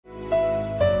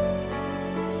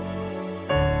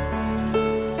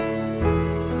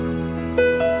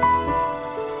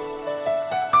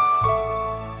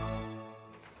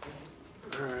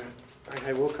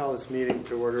meeting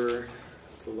to order.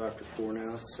 It's a little after 4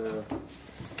 now, so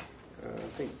I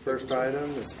think first item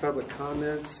is public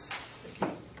comments.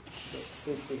 Don't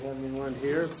think we have anyone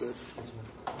here, but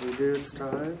we do. It's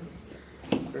time.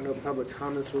 If there are no public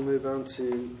comments, we'll move on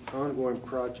to ongoing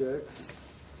projects.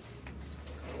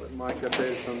 I'll let Mike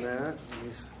update us on that.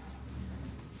 He's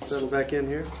settled back in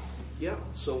here. Yeah,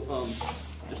 so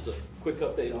just a quick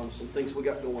update on some things we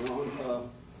got going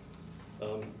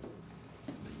on.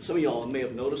 Some of y'all may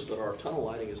have noticed, but our tunnel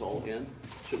lighting is all in.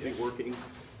 Should be working.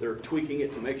 They're tweaking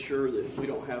it to make sure that we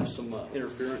don't have some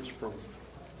interference from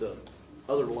the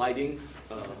other lighting,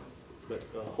 but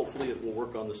hopefully it will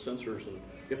work on the sensors, and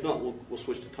if not, we'll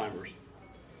switch to timers.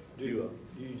 Do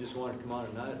you just want it to come on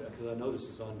at night? Because I know this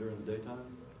is on during the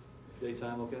daytime.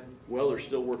 Daytime, okay? Well, they're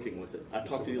still working with it. I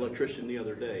talked to the electrician the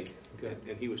other day, okay,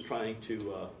 and he was trying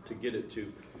to get it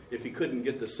to. If he couldn't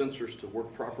get the sensors to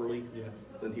work properly, yeah,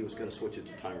 then he was going to switch it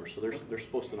to timers. So they're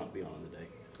supposed to not be on in the day.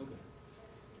 Okay.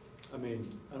 I mean,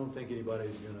 I don't think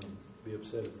anybody's going to be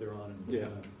upset if they're on. Yeah,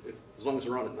 as long as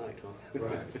they're on at night, huh?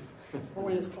 Right. Or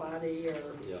when it's cloudy,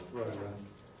 or Yeah. Right.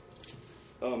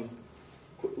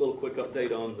 Quick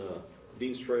update on the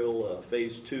Dean's Trail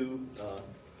Phase 2.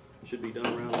 Should be done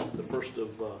around the 1st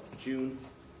of June.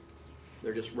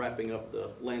 They're just wrapping up the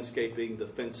landscaping, the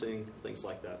fencing, things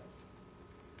like that.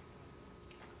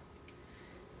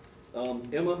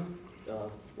 Emma,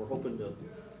 we're hoping to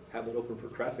have it open for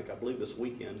traffic, I believe, this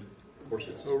weekend. Of course,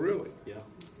 it's... Oh, really? Yeah.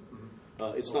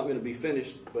 It's not going to be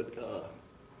finished, but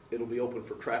it'll be open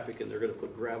for traffic, and they're going to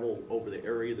put gravel over the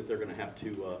area that they're going to have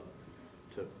to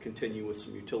continue with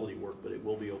some utility work, but it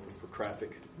will be open for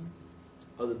traffic.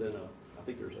 Other than I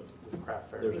think there's a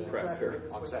craft fair. There's a craft fair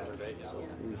on Saturday. Yeah. So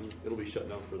it'll be shut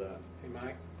down for that. Hey,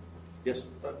 Mike. Yes.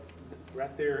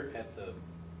 Right there at the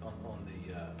on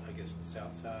the I guess the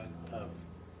south side of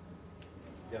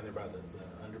down there by the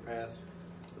underpass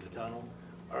or the tunnel.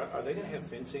 Are they going to have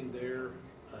fencing there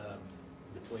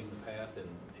between the path and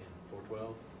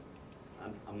 412?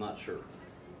 I'm not sure.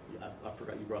 I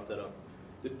forgot you brought that up.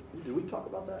 Did we talk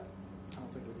about that? I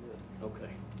don't think we did.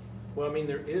 Okay. Well, I mean,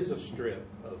 there is a strip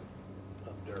of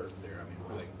dirt there. I mean,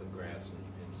 where they can put grass and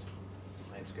some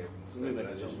landscaping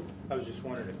and stuff. I was just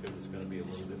wondering if it was going to be a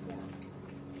little bit more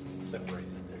separated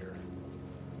there.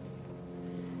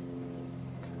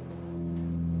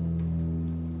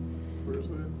 Where's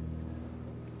that?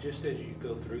 Just as you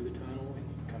go through the tunnel and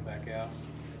you come back out,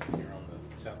 you're on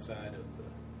the south side of the...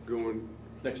 Going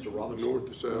next to Robinson. north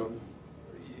to south.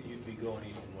 You'd be going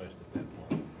east and west at that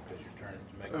point because you're turning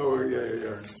to make Oh, a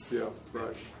yeah,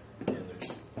 right. And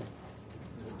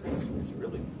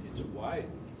it's a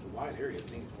wide area. I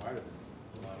think it's wider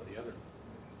than a lot of the other.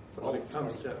 So when it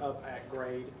comes to up at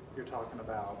grade, you're talking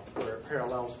about where it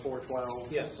parallels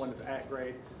 412? Yes. When it's at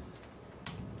grade?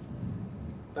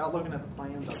 Without looking at the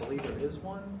plans, I believe there is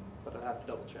one, but I'd have to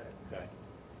double check. Okay.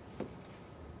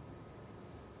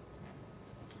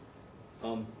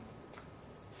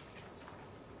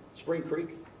 Spring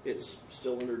Creek, it's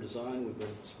still under design. We've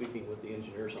been speaking with the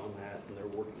engineers on that, and they're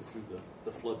working through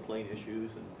the floodplain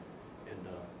issues and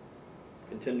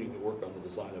continuing to work on the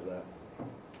design of that.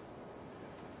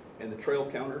 And the trail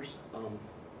counters,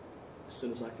 as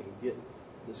soon as I can get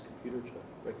this computer to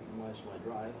recognize my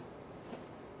drive,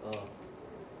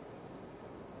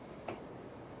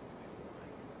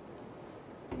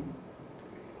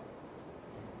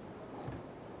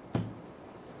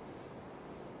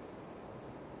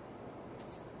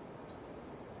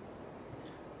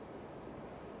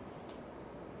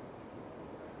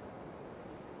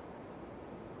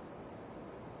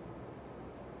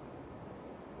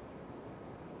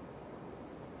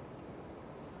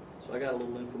 so I got a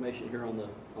little information here on the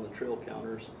trail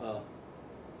counters.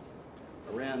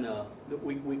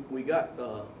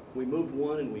 We moved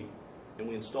one and we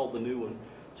installed the new one.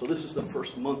 So this is the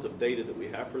first month of data that we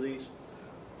have for these.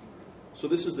 So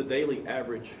this is the daily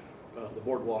average. The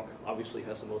boardwalk obviously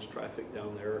has the most traffic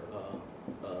down there.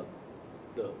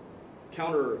 The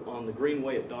counter on the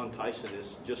Greenway at Don Tyson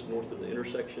is just north of the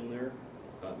intersection there.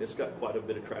 It's got quite a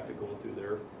bit of traffic going through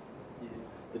there.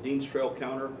 The Dean's Trail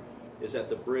counter is at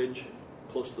the bridge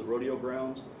close to the rodeo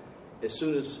grounds. As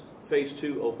soon as Phase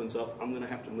 2 opens up, I'm going to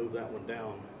have to move that one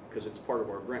down because it's part of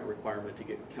our grant requirement to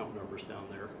get count numbers down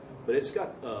there. But it's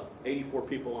got 84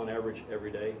 people on average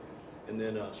every day, and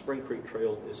then Spring Creek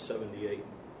Trail is 78.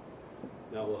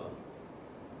 Now,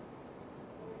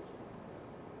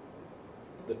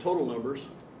 the total numbers,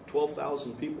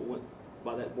 12,000 people went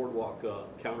by that boardwalk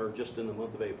counter just in the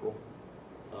month of April.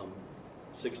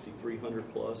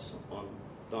 6,300 plus on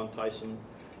Don Tyson.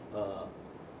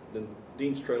 Then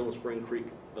Dean's Trail and Spring Creek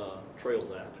trailed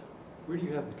that. Where do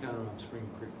you have the counter on Spring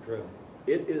Creek Trail?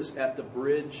 It is at the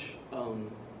bridge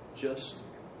just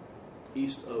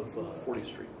east of 40th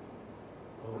Street.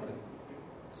 Oh, okay.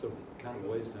 So kind of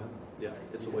ways down. Yeah,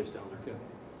 it's a ways down there. Okay.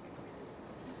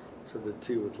 So the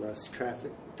two with less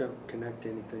traffic don't connect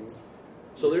to anything.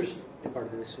 So there's, Part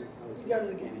of the issue. You go to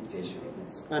the game and fish.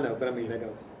 I know, but I mean, they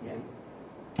don't Yeah.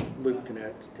 loop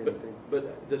connect to anything.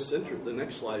 but the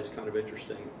next slide is kind of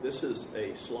interesting. This is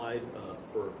a slide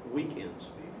for weekends.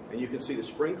 And you can see the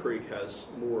Spring Creek has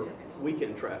more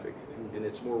weekend traffic, and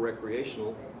it's more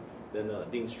recreational than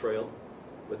Dean's Trail.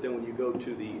 But then when you go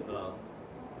to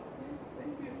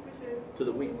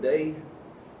the weekday,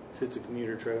 So it's a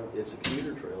commuter trail. it's a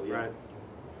commuter trail. Yeah. Right.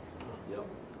 Yep.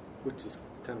 Which is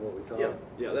kind of what we thought. Yeah.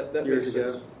 Yeah. That Years makes ago.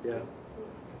 sense. Yeah.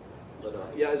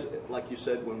 But yeah, like you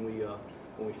said, when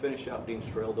we finish out Dean's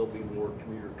Trail, there'll be more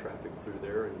commuter traffic through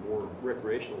there and more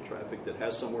recreational traffic that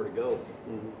has somewhere to go.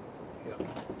 Mm-hmm.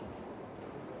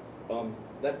 Yeah.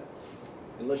 That,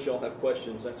 unless y'all have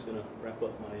questions, that's going to wrap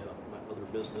up my my other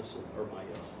business or my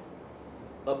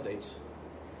updates.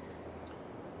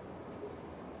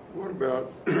 What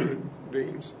about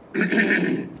Dean's?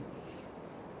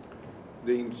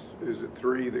 Dean's, is it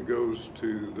 3 that goes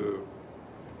to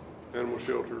the animal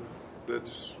shelter?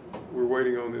 We're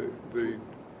waiting on the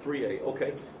 3A.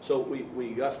 Okay. So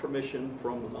we got permission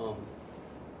from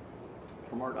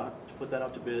RDOT to put that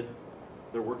out to bid.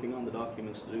 They're working on the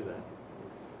documents to do that.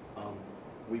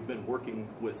 We've been working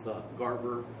with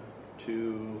Garver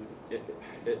and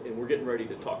we're getting ready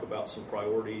to talk about some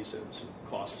priorities and some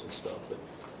costs and stuff. But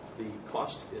the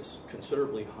cost is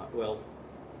considerably high. Well,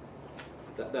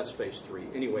 that's phase 3.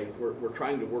 Anyway, we're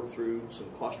trying to work through some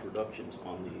cost reductions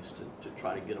on these to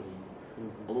try to get them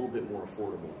a little bit more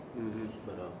affordable. Mm-hmm.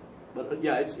 But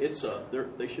yeah,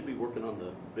 they should be working on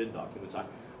the bid documents.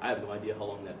 I have no idea how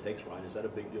long that takes, Ryan. Is that a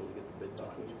big deal to get the bid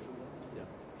documents? Yeah.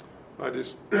 I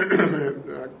just,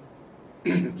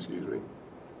 excuse me.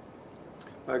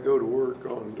 I go to work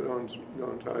on Don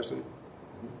Tyson,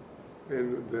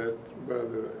 and that by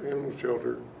the animal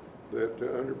shelter, that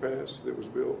underpass that was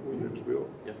built when it was built.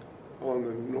 Yeah. On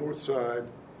the north side,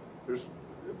 there's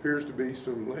appears to be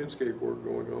some landscape work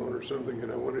going on or something,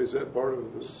 and I wonder, is that part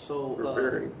of the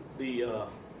repairing?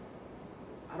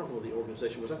 I don't know the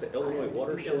organization. Was that the Illinois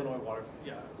Watershed? Illinois Water,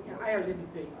 yeah. Yeah,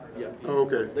 IRWP. Yeah. Oh,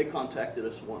 okay. They contacted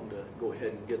us wanting to go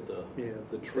ahead and get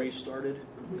the tree started.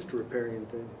 Just a riparian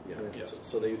thing. Yeah. Yes.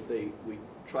 So we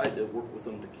tried to work with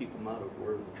them to keep them out of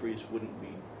where the trees wouldn't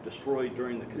be destroyed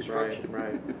during the construction.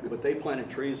 Right. But they planted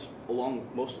trees along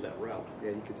most of that route.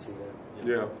 Yeah, you could see that.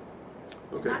 Yeah.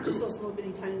 Okay, Not just cool. those little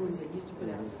bitty tiny ones they used to put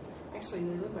out. Actually,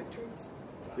 they look like trees.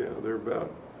 Yeah, they're about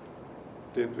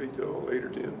 10 feet tall, 8 or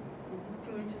 10.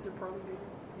 2 inches are probably bigger.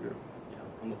 Yeah.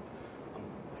 Yeah. I'm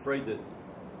afraid that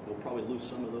we'll probably lose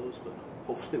some of those, but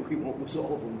hopefully we won't lose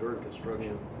all of them during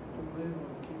construction.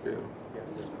 Yeah.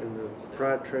 And the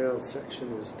Pride Trail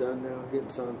section is done now, getting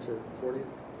on to 40th?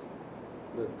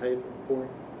 The pavement pouring?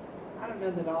 I don't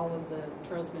know that all of the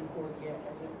trails been poured yet,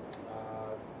 has it?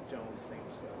 Don't think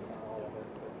so. All of it,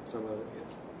 but Some of it.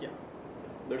 it's, yeah.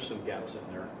 There's some gaps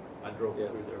in there. I drove Yeah.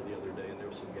 through there the other day, and there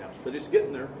were some gaps. But it's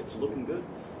getting there. It's looking good.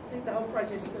 I think the whole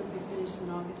project's supposed to be finished in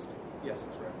August. Yes,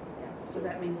 that's right. Yeah. So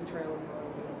that means the trail will probably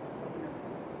open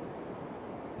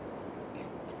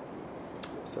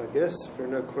up. So I guess if there are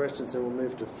no questions, then we'll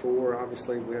move to 4.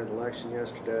 Obviously, we had an election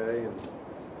yesterday, and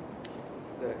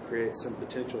that creates some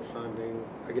potential funding,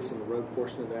 I guess, in the road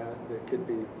portion of that could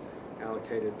be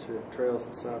allocated to trails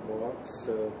and sidewalks.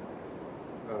 So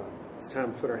it's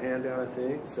time to put our hand out, I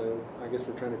think. So I guess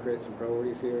we're trying to create some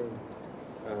priorities here.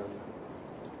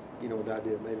 With the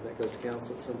idea maybe that goes to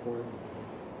council at some point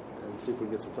and see if we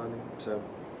can get some funding. So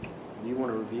do you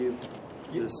want to review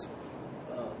this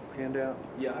handout?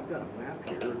 Yeah, I've got a map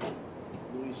here.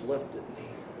 Louise left it me.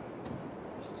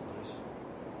 This is nice.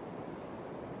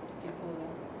 Can't pull it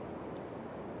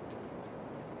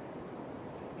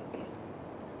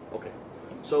out. Okay.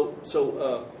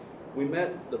 So we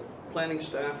met, the planning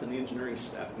staff and the engineering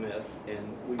staff met,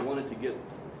 and we wanted to get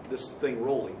this thing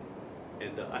rolling.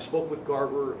 And I spoke with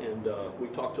Garver, and we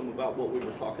talked to them about what we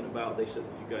were talking about. They said,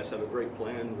 you guys have a great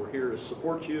plan. We're here to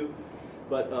support you.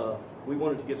 But we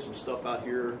wanted to get some stuff out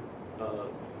here.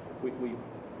 We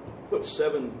put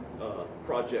 7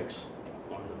 projects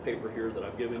on the paper here that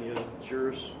I've given you. It's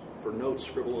yours for notes,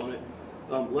 scribble on it.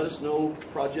 Let us know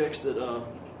projects that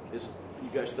you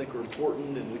guys think are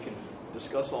important, and we can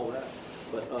discuss all that.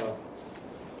 But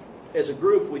as a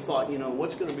group, we thought,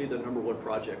 what's going to be the number 1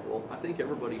 project? Well, I think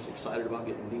everybody's excited about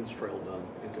getting Dean's Trail done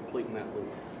and completing that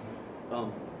loop.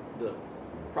 The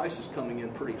price is coming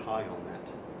in pretty high on that.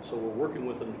 So we're working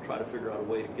with them to try to figure out a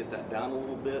way to get that down a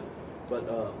little bit.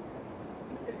 But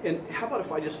and how about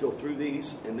if I just go through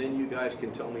these and then you guys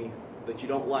can tell me that you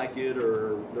don't like it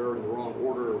or they're in the wrong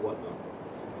order or whatnot.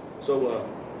 So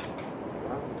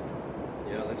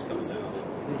yeah, that's coming down.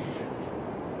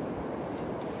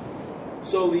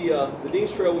 So the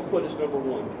Dean's Trail we put as number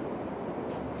 1.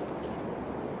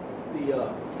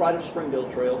 The Pride of Springdale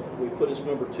Trail we put as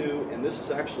number 2, and this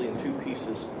is actually in 2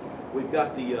 pieces. We've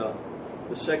got the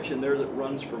section there that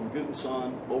runs from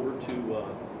Gutenson over to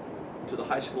the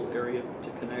high school area to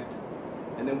connect,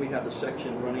 and then we have the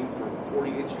section running from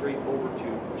 48th Street over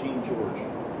to Gene George.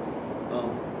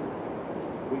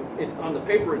 On the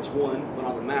paper it's 1, but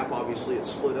on the map obviously it's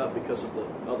split up because of the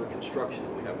other construction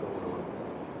that we have going on.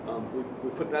 We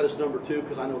put that as number 2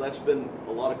 because I know that's been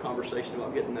a lot of conversation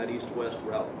about getting that east-west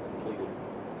route completed.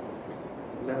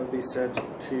 That would be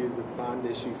subject to the bond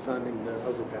issue funding the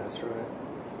overpass, right?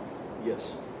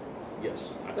 Yes.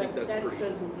 I think that's pretty.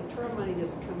 The trail money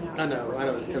doesn't come out. I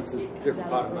know, it comes a different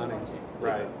pot of money.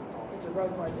 Right. It's a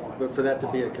road project. But for that to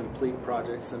be a complete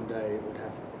project someday,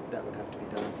 that would have to be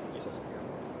done. Yes.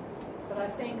 But I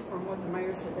think from what the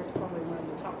mayor said, that's probably one of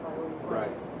the top priority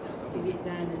projects to get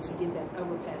done is to get that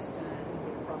overpass done and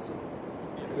get across it.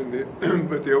 And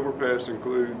but the overpass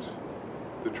includes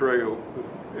the trail,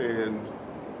 and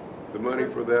the money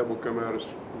for that will come out of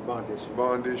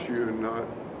bond issue and not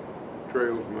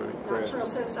trails money. Not trail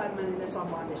set aside money, that's all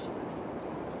bond issue money.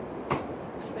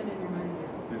 You're spending your money there.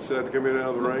 You decided to come in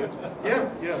out of the rain? Yeah.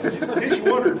 Just in case you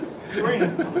wondered, it's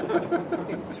raining.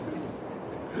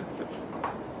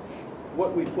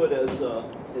 What we put as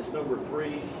number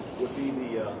 3 would be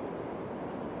the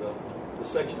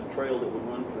section of trail that would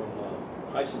run from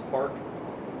Tyson Park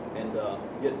and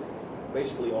get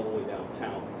basically all the way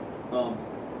downtown.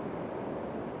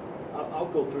 I'll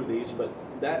go through these, but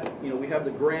that, we have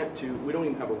the grant we don't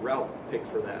even have a route picked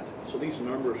for that. So these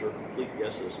numbers are complete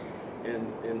guesses,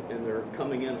 and they're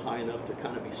coming in high enough to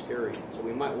kind of be scary. So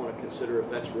we might want to consider if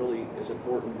that's really as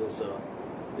important as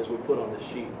we put on this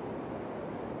sheet.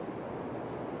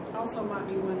 Also might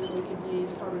be one that we could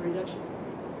use carbon reduction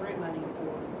grant money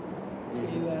for to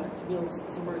build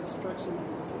some construction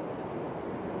money into that.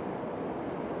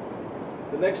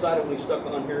 The next item we stuck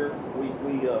on here, we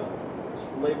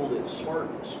labeled it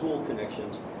Smart School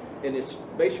Connections, and it's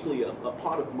basically a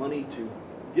pot of money to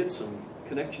get some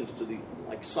connections to the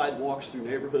sidewalks through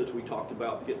neighborhoods. We talked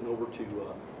about getting over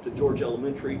to George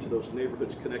Elementary, to those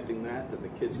neighborhoods connecting that the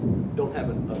kids don't have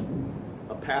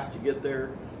a path to get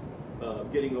there.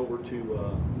 Getting over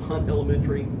to Hunt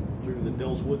Elementary through the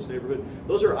Dells Woods neighborhood.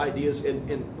 Those are ideas,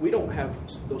 and we don't have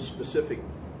those specific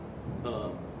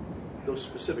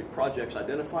projects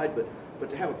identified, but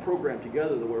to have a program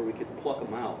together where we could pluck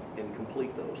them out and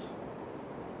complete those.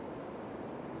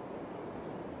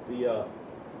 The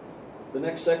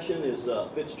next section is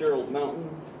Fitzgerald Mountain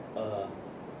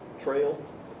Trail.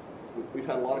 We've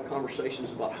had a lot of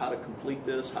conversations about how to complete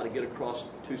this, how to get across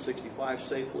 265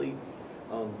 safely.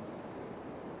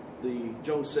 The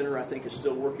Jones Center, I think, is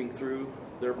still working through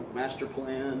their master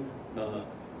plan.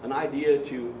 An idea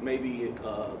to maybe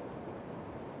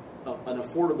an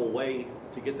affordable way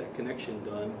to get that connection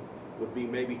done would be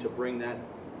maybe to bring that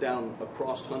down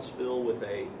across Huntsville with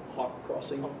a hawk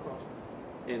crossing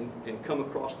and come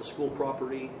across the school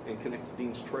property and connect to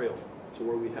Dean's Trail to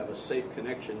where we have a safe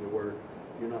connection to where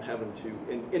you're not having to,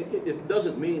 and it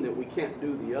doesn't mean that we can't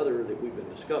do the other that we've been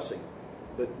discussing.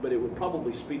 But it would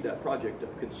probably speed that project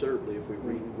up considerably if we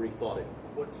rethought it.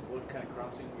 What kind of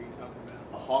crossing are you talking about?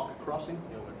 A hawk crossing?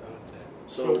 Yeah, what's that?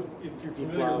 So if you're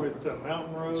familiar with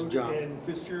Mountain Road and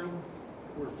Fitzgerald,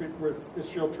 where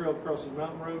Fitzgerald Trail crosses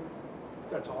Mountain Road,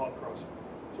 that's a hawk crossing.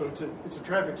 So it's a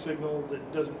traffic signal that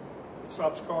it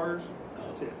stops cars.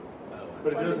 That's it.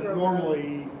 But it doesn't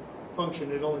normally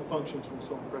function. It only functions when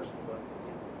someone presses the button.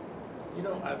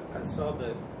 I saw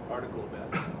that article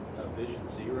about Vision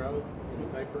Zero in the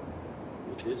paper.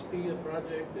 Would this be a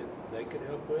project that they could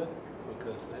help with?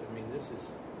 Because, this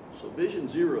is... So Vision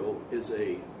Zero is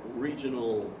a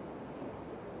regional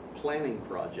planning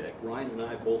project. Ryan and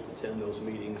I both attend those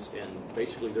meetings, and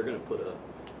basically they're going to put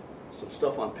some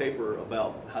stuff on paper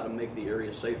about how to make the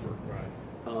area safer. Right.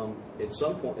 At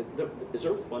some point, is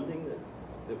there funding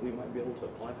that we might be able to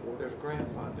apply for? There's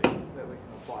grant funding that we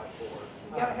can apply for.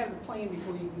 You got to have a plan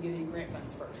before you can get any grant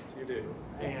funds first. You do.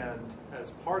 And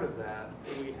as part of that,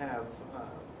 we have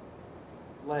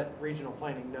let regional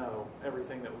planning know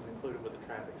everything that was included with the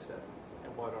traffic study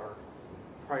and what our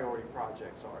priority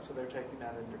projects are. So they're taking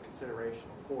that into consideration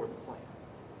for the plan.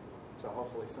 So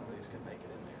hopefully some of these can make it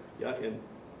in there. Yeah,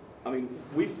 and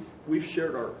we've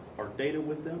shared our data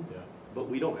with them, but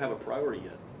we don't have a priority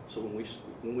yet. So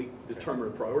when we determine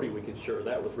a priority, we can share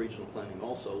that with regional planning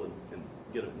also and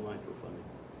get it in line for funding.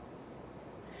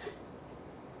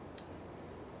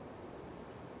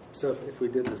 So if we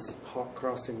did this Hawk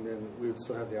Crossing, then we would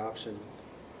still have the option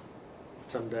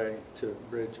someday to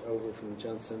bridge over from the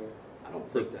Jones Center. I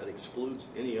don't think that excludes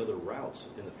any other routes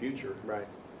in the future. Right.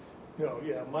 No,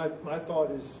 yeah, my thought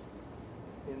is,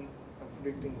 I'm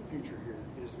predicting the future here,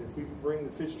 is if we could bring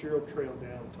the Fitzgerald Trail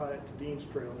down, tie it to Dean's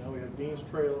Trail. Now we have Dean's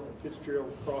Trail and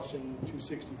Fitzgerald crossing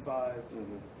 265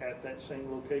 at that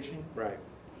same location. Right.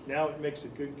 Now it makes a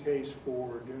good case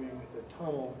for doing the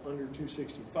tunnel under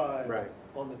 265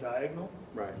 on the diagonal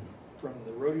from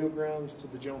the rodeo grounds to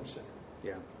the Jones Center.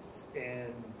 Yeah.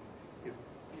 And if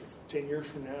 10 years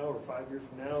from now or 5 years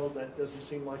from now, that doesn't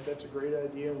seem like that's a great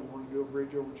idea, and we want to do a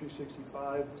bridge over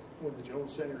 265 when the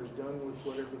Jones Center is done with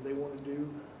whatever they want to do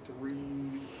to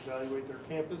reevaluate their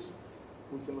campus,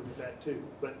 we can look at that too.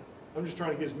 But I'm just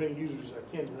trying to get as many users as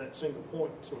I can to that single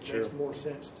point, so it makes more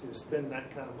sense to spend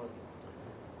that kind of money.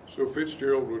 So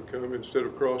Fitzgerald would come, instead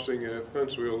of crossing at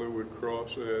Huntsville, it would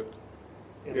cross at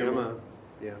Emma.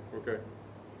 Yeah. Okay.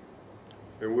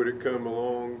 And would it come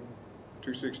along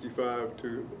 265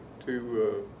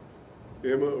 to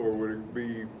Emma, or would it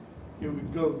be? It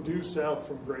would go due south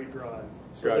from Gray Drive.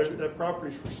 So Gotcha. that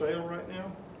property's for sale right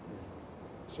now.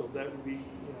 So that would be,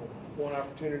 one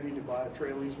opportunity to buy a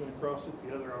trail easement across it.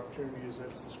 The other opportunity is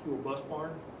that's the school bus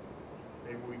barn.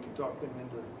 Maybe we could talk them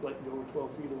into letting go of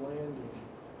 12 feet of land and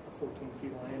 14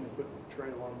 feet of land and put a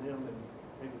trail on them, and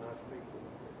maybe not to pay for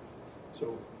it.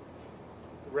 So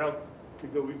the route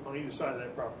could go on either side of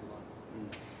that property line.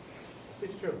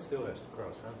 Fitzgerald still has to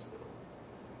cross Huntsville.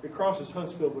 It crosses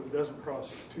Huntsville, but it doesn't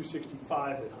cross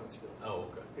 265 at Huntsville. Oh,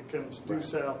 okay. It comes due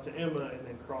south to Emma and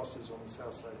then crosses on the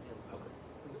south side of Emma.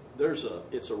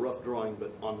 Okay. It's a rough drawing,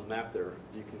 but on the map there,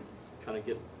 you can kind of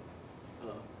get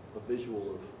a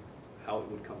visual of how it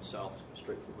would come south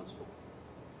straight from Huntsville.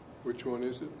 Which one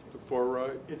is it? The far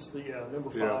right? It's the number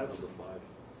 5. Number 5.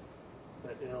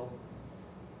 That L,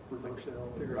 reverse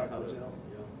L, Figure out how to, backwards L.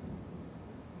 yeah.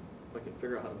 If I can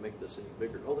figure out how to make this any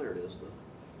bigger. Oh, there it is.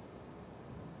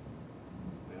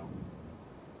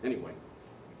 Anyway.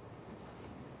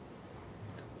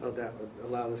 Oh, that would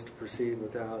allow us to proceed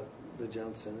without the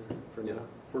Jones Center for now.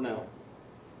 For now.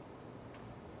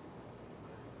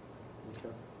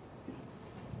 Okay.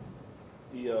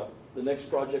 The next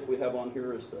project we have on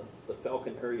here is the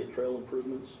Falcon Area Trail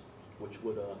Improvements, which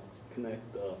would connect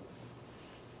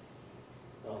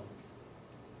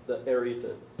the area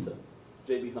to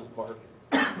J.B. Hunt Park,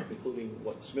 including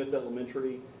Smith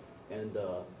Elementary and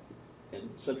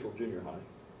Central Junior High.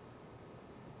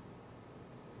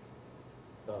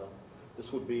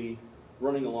 This would be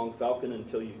running along Falcon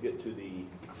until you get to the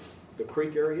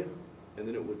creek area, and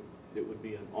then it would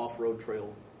be an off-road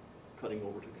trail cutting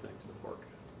over to connect to the park.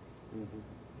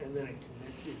 Mm-hmm. And then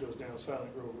it goes down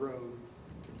Silent Grove Road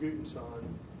to Gutenson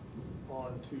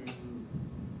on to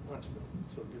Huntsville.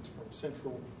 So it gets from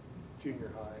Central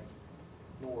Junior High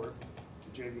north to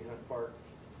J.B. Hunt Park,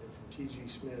 and from T.G.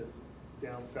 Smith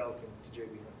down Falcon to J.B.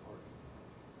 Hunt Park.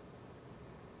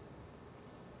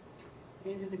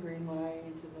 Into the Greenway,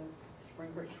 into the Spring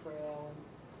Creek Trail.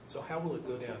 So how will it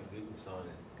go down Gutenson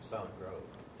and Silent Grove?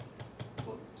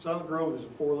 Well, Silent Grove is a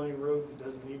 4-lane road that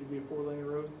doesn't need to be a 4-lane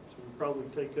road, so we probably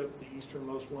take up the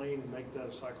easternmost lane and make that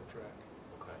a cycle track.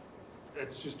 Okay.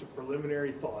 That's just a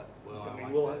preliminary thought. Well, I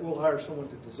mean, like we'll hire someone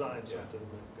to design Yeah. something,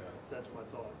 but that's my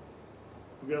thought.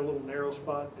 We've got a little narrow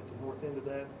spot at the north end of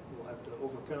that we'll have to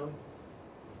overcome.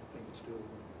 I think it's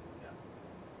doable.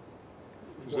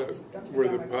 Is that where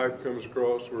the pipe comes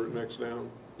across, where it necks down?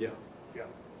 Yeah. Yeah.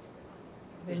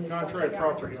 Then There's a just don't contract take out my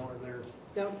property trees. owner there.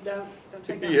 Don't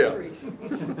take out Yeah. my trees.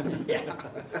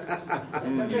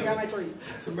 Don't take out my trees.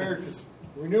 It's America's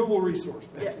renewable resource.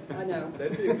 Yeah, I know.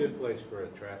 That'd be a good place for a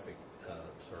traffic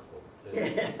circle too.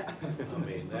 I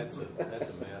mean, that's a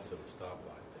massive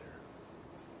stoplight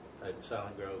there at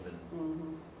Silent Grove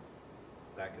and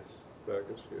Bacchus.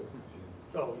 Bacchus,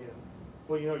 yeah. Oh, yeah.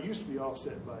 Well, it used to be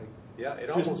offset by, Yeah, it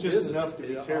Just- almost just is. enough to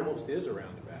be It terrible. almost is a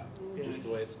roundabout, Yeah. just the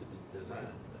way it's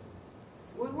designed.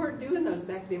 We weren't doing those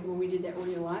back then when we did that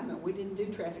realignment. We didn't do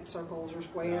traffic circles or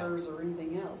squares or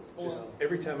anything else. Just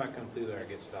every time I come through there, I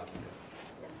get stopped and go.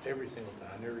 Every single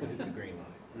time. I never hit the green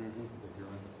light.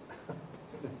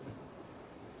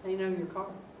 They know your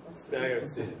car.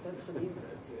 That's it. That's the beauty.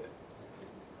 That's it.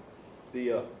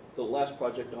 The last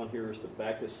project on here is the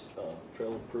Bacchus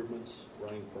Trail Improvements,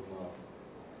 running from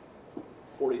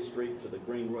 40th Street to the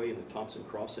Greenway and the Thompson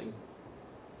Crossing.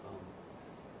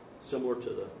 Similar to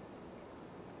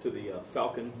the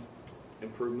Falcon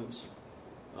improvements.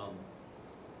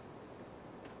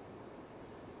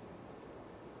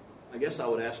 guess I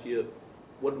would ask you,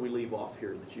 what did we leave off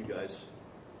here that you guys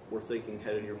were thinking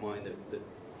had in your mind that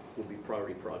would be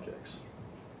priority projects?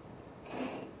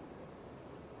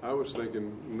 I was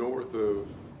thinking north of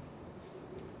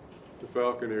the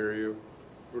Falcon area,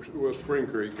 well, Spring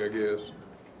Creek, I guess,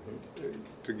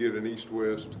 to get an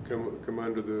east-west, come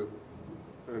under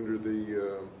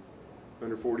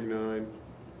 49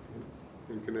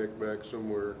 and connect back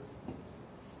somewhere.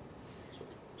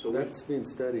 So That's being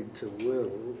studied to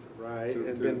Little, right? To-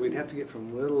 And to- then we'd have to get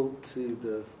from Little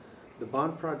to the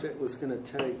bond project was going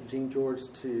to take Gene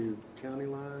George to county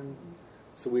line,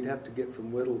 so we'd have to get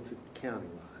from Little to county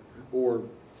line, or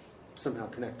somehow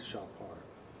connect to Shaw Park.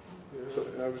 So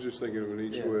I was just thinking of an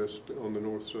east-west on the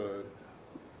north side.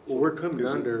 Well, we're coming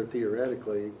Is it- under,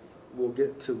 theoretically, we'll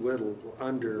get to Little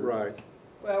under. Right.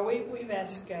 Well, we've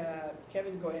asked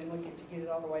Kevin to go ahead and look at to get it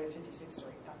all the way to 56th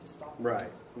Street, not to stop.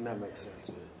 Right, and that makes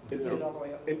sense. To get it all the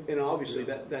way up. And obviously,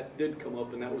 that did come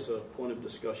up, and that was a point of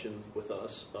discussion with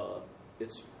us.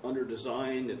 It's under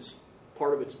design, it's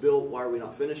part of it's built, why are we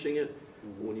not finishing it?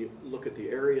 When you look at the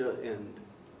area and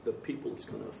the people it's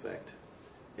going to affect,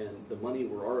 and the money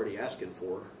we're already asking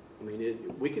for, I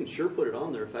mean, we can sure put it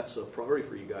on there if that's a priority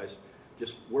for you guys.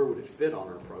 Just where would it fit on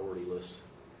our priority list?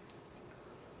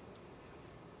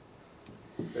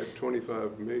 At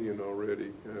 25 million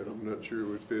already, I'm not sure it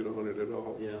would fit on it at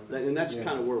all. Yeah, and that's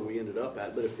kind of where we ended up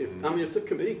at. But if the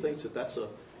committee thinks that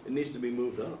it needs to be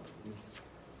moved up.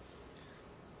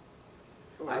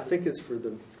 I think it's for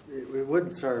it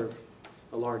wouldn't serve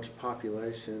a large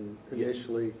population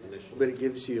initially, but it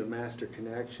gives you a master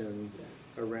connection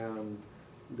around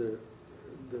the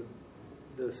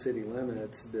city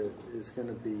limits that is going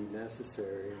to be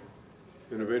necessary.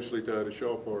 And eventually tie to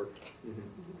Shaw Park. Mm-hmm.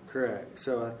 Correct.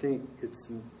 So I think it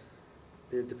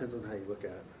depends on how you look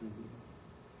at it.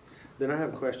 Then I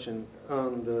have a question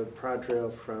on the Pride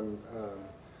Trail from,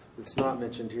 it's not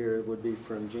mentioned here, it would be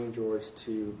from Gene George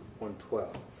to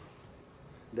 112.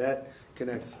 That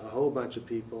connects a whole bunch of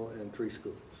people and 3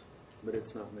 schools, but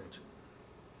it's not mentioned.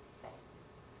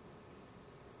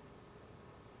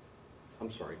 I'm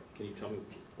sorry, can you tell me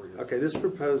where you're... Okay, this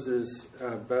proposes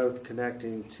both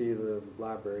connecting to the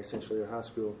library, essentially the high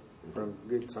school, from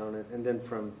Goods on it, and then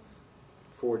from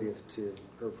 48th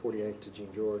to Gene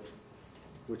George,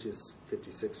 which is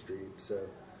 56th Street. So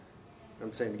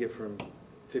I'm saying to get from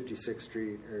 56th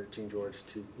Street or Gene George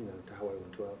to to Highway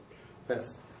 112,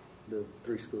 past the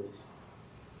 3 schools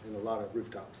and a lot of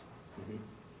rooftops,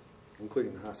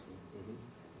 including the high school.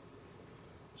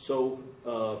 So,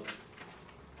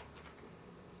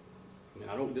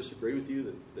 I don't disagree with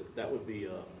you that would be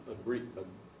a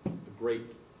great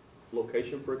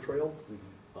location for a trail.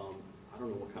 I don't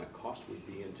know what kind of cost we'd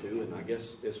be into, and I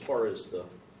guess as far as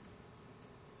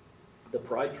the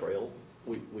Pride Trail,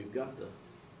 we've got the...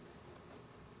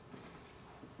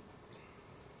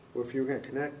 Well, if you were going to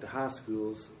connect the high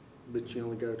schools, but you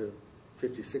only go to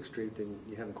 56th Street, then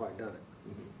you haven't quite done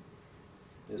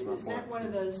it. Is my Is that point. one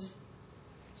of those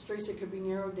streets that could be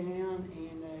narrowed down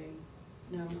and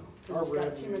no, because it's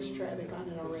got too much traffic on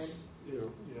it already? Yeah,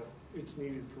 it's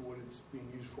needed for what it's being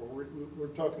used for. We're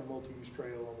talking a multi-use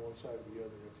trail on one side or the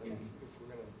other, I think, if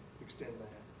we're going to extend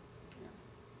that.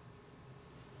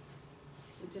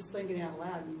 So just thinking out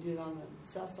loud, you did it on the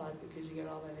south side because you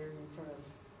got all that area in front of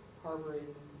Harbor, and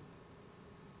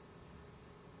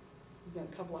you've got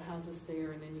a couple of houses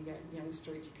there, and then you got Young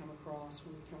Street you come across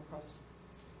when you come across.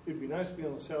 It'd be nice to be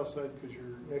on the south side because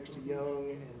you're next to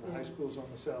Young and the high school's on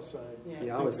the south side.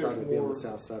 Yeah, I always thought it'd be on the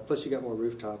south side. Plus, you got more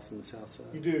rooftops on the south side.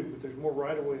 You do, but there's more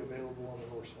right-of-way available on the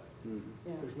north side.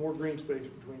 Yeah. There's more green space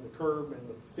between the curb and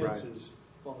the fences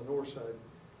on the north side.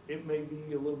 It may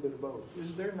be a little bit of both.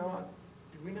 Is there not,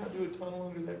 did we not do a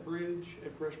tunnel under that bridge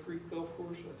at Brush Creek Golf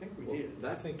Course? I think we did.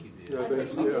 I think you did. Yeah, I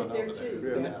think we did there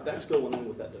too. And that's going in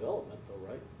with that development,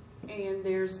 though, right? And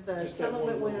there's the Just that tunnel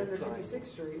that one went little under triangle. 56th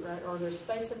Street, right? Or there's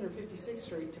space under 56th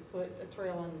Street to put a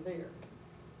trail under there.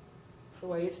 The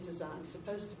way it's designed,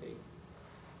 supposed to be.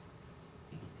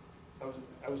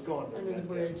 I was gone during Under the that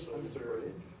bridge. day, so is there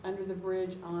Under the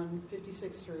bridge on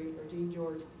 56th Street or Gene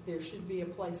George, there should be a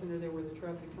place under there where the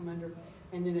trail could come under.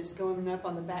 And then it's going up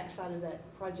on the back side of that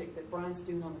project that Brian's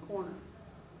doing on the corner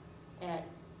at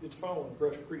It's following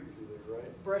Brush Creek through there,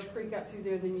 right? Brush Creek up through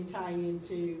there, then you tie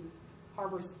into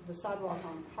Harbor, the sidewalk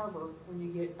on Harbor when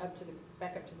you get up to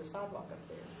back up to the sidewalk up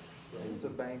there. There's a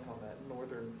bank on that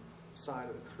northern side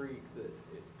of the creek that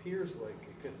it appears like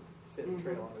it could fit a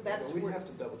trail under there, That's but we'd where have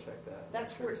to double check that.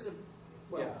 That's where it's,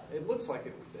 well, Yeah, it looks like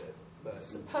it would fit, but.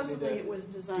 supposedly we need it to was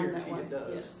designed that guarantee way. it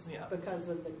does. Yes, Yeah. because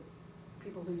of the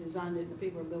people who designed it and the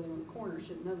people who are building on the corner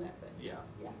should know that, but Yeah.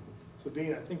 yeah. So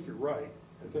Dean, I think you're right.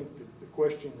 I think the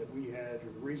question that we had,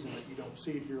 or the reason that you don't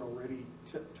see it here already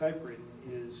typewritten,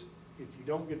 is if you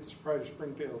don't get the Pride of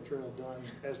Springdale Trail done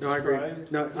as No, I agree.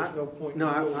 described, No, there's no point in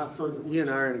No, going further. you and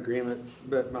I are in agreement,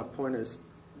 but my point is,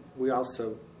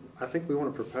 I think we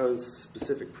want to propose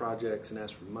specific projects and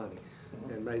ask for money.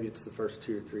 And maybe it's the first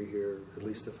 2 or 3 here, at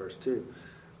least the first 2.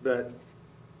 But,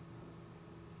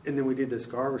 and then we did this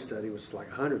Garver study, which is like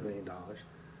 $100 million.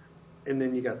 And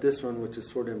then you got this one, which is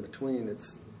sort of in between.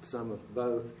 It's some of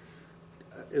both.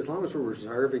 As long as we're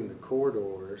reserving the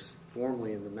corridors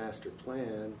formally in the master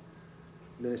plan,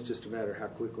 then it's just a matter of how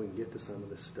quick we can get to some of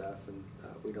this stuff. And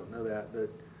we don't know that. But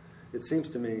it seems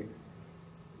to me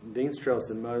Dean's Trail is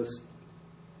the most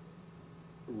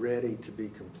ready to be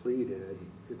completed.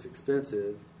 It's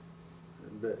expensive,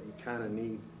 but you kind of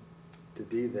need to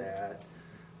do that.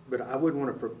 But I wouldn't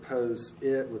want to propose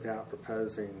it without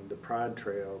proposing the Pride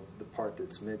Trail, the part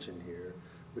that's mentioned here,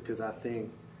 because I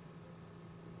think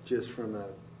just from an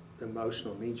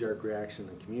emotional knee-jerk reaction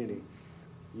in the community,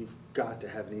 you've got to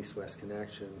have an east-west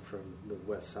connection from the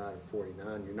west side of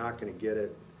 49. You're not going to get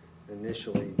it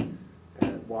initially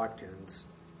at Watkins,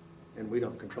 and we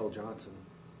don't control Johnson.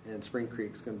 And Spring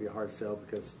Creek's going to be a hard sell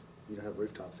because you don't have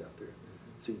rooftops out there.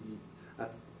 So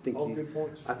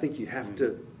I think you have to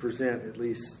present at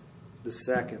least the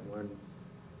second one.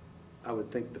 I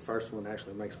would think the first one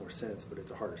actually makes more sense, but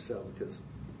it's a harder sell because,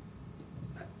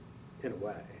 in a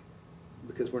way,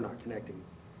 because we're not connecting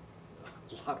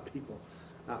a lot of people.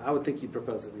 I would think you'd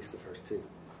propose at least the first 2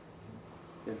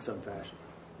 in some fashion.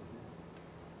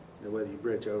 And whether you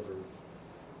bridge over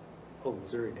Old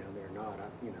Missouri down there or not,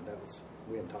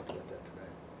 we haven't talked about that today.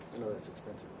 I know that's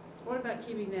expensive. What about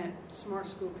keeping that smart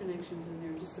school connections in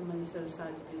there, just some money set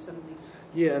aside to do some of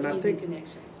these I think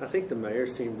connections? I think the mayor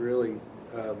seemed really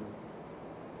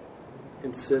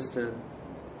insistent,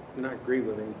 and I agree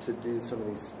with him, to do some of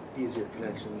these easier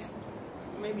connections.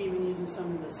 Maybe even using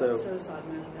some of the set aside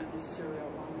money, not necessarily all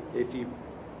along.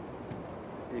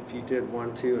 If you did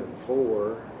 1, 2, and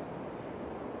 4,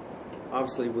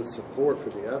 obviously with support for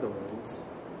the other ones,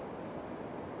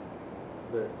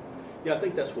 but Yeah, I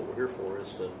think that's what we're here for,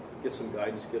 is to get some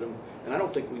guidance, get them. And I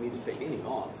don't think we need to take any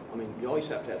off. I mean, you always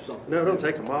have to have something. no, don't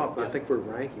take them off. But Yeah. I think we're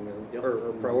ranking them Yep.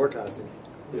 or prioritizing.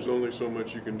 There's only so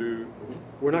much you can do.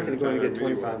 We're not going to go and get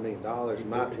Anyway. $25 million, in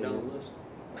my Mark it down opinion. the list?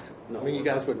 No, I mean, you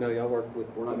guys would know. Y'all work with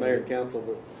We're the not mayor gonna and council,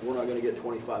 but We're not going to get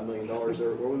 $25 million there,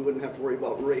 or we wouldn't have to worry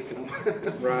about raking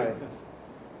them. right.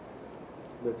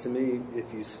 But to me,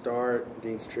 if you start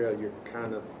Dean's Trail, you're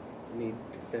kind of need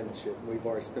to finish it. We've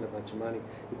already spent a bunch of money.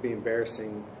 It'd be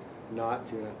embarrassing not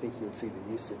to, and I think you would see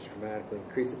the usage dramatically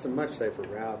increase. It's a much safer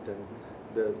route than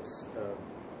the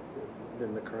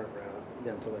current route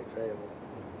down to Lake Fayetteville,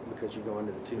 because you go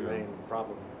into the 2 main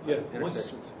problem Once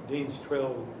intersections. Dean's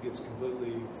Trail gets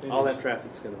completely finished. All that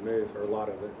traffic's going to move, or a lot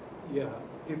of it. Yeah,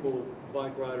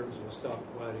 bike riders will stop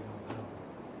riding on Powell.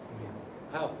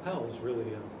 I mean, Powell's really,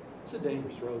 it's a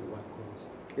dangerous road to ride across.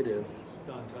 It is.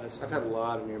 Don Tyson. I've had a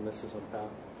lot of near misses on Powell.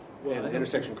 Well, I and know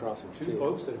intersection crossings, two too.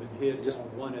 folks that have been hit, Just-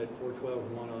 one at 412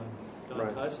 and one on Don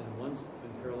Right. Tyson. And one's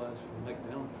been paralyzed from neck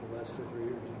down for the last 2 or 3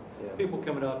 years. And Yeah. people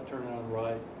coming out, turning on the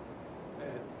right,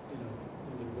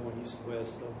 when they're going east and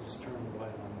west, they'll just turn right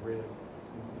on red,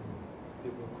 and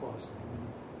people are crossing.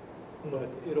 But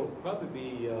it'll probably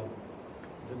be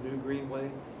the new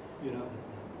Greenway,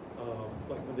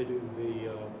 like when they do the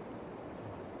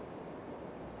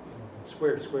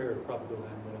square to square, it'll probably go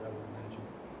down that, I would imagine.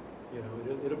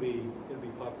 It'll be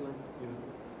popular.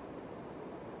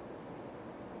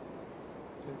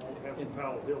 It won't have the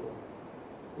Powell Hill,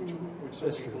 which some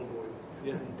That's people true. avoid.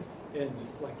 Yeah, and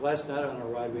like last night on our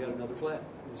ride, we had another flat.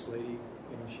 This lady,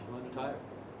 she run a tire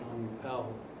on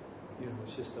Powell.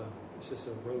 It's just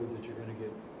a road that you're going to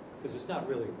get, because it's not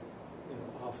really,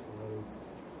 off the road.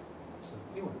 So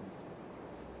anyway,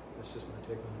 that's just my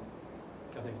take on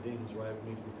it. I think Dean is right.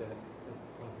 We need to get that. That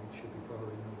probably should be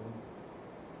priority number 1.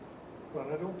 But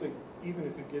I don't think, even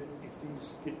if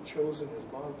these get chosen as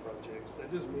bond projects,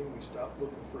 that doesn't mean we stop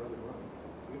looking for other money.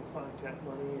 If we can find TAP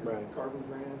money or Right. carbon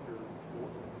grant or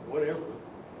whatever,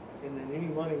 and then any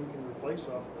money we can replace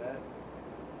off of that,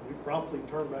 we promptly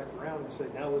turn back around and say,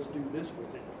 now let's do this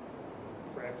with it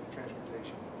for active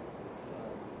transportation.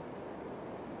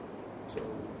 So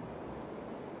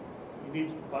you need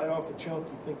to bite off a chunk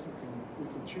you think we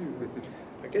can chew.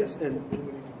 I guess, and and then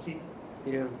we need to keep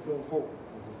yeah, going forward.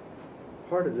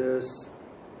 part of this,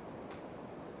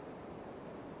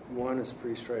 1 is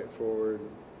pretty straightforward,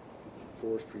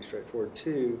 4 is pretty straightforward.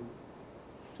 2,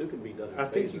 2 can be done in I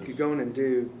think you phases. could go in and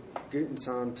do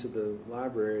Gutenson to the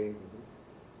library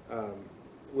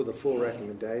with a full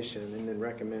recommendation, and then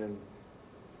recommend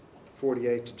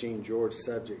 48 to Gene George,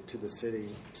 subject to the city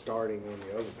starting on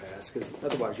the overpass, because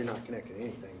otherwise you're not connecting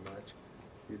anything much.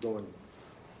 You're going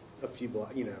a few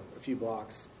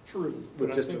blocks. True, With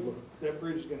but I just a think little- that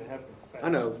bridge is gonna happen fast. I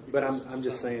know, but because I'm it's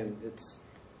just something- saying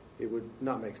it would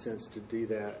not make sense to do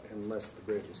that unless the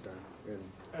bridge is done. And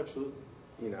Absolutely.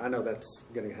 I know that's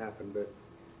going to happen, but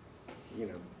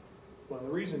Well, the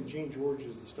reason Gene George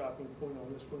is the stopping point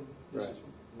on this one, this Right. is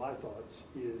my thoughts,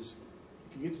 is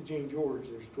if you get to Gene George,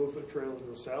 there's a 12-foot trail that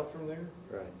goes south from there,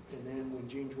 right, and then when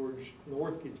Gene George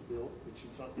North gets built, which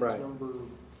it's Right. number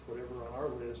whatever on our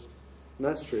list, and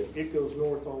that's true. it goes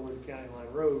north all the way to County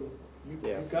Line Road.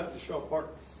 Yeah. You've got to Shaw Park.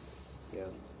 Yeah,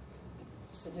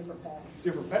 Just a different path. It's a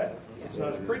different path. It's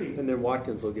not as pretty. and then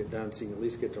Watkins will get done, so you can at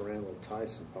least get to Randall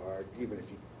Tyson Park, even if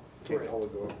you can't Correct. all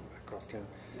go across town.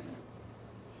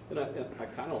 And I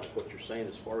kind of like what you're saying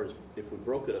as far as if we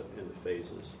broke it up into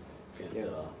phases and,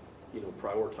 Yeah.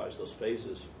 prioritize those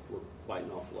phases, we're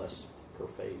biting off less per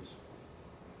phase.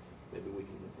 Maybe we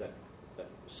can, that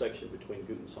section between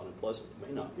Guttenson and Pleasant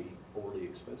may not be overly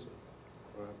expensive.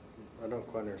 Well, I don't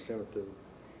quite understand what the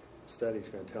study's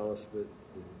going to tell us, but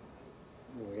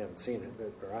we haven't seen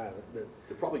it, or I haven't. But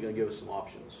They're probably going to give us some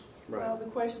options. Well, right, the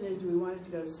question is, do we want it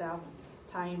to go south,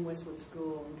 tie in Westwood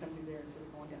School and come through there instead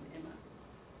of going down to Emma?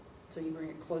 So you bring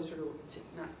it closer to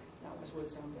not Westwood,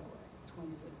 it's on Delray. Which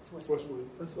one is it? It's It's Westwood.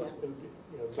 Westwood. Yeah.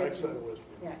 Yeah, the backside of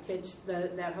Westwood. Yeah, catch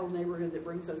that whole neighborhood that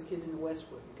brings those kids into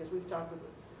Westwood, because we've talked with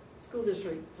the school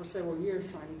district for several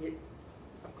years trying to get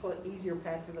a easier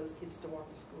path for those kids to walk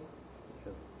to school.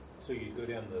 So you go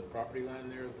down the property line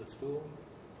there of the school?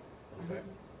 Okay.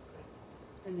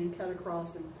 And then cut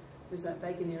across, and there's that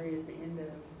vacant area at the end of,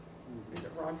 is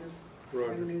it Rogers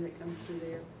Rogers. Avenue that comes through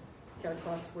there? Cut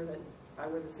across by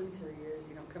where the cemetery is,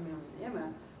 you don't come in on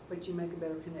Emma, but you make a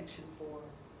better connection for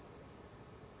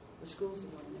the schools that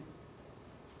are in there.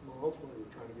 Well, ultimately,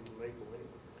 we're trying to get to Maple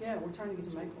anyway. Yeah, we're trying to get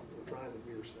to Maple. We're trying to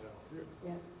veer south.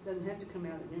 Yeah, doesn't have to come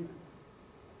out in Emma.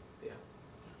 Yeah.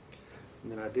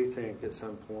 and then I do think at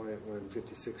some point when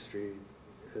 56th Street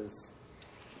is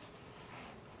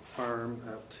firm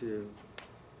up to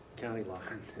county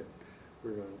line, that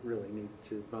we're going to really need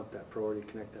to bump that priority,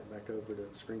 connect that back over to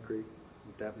Spring Creek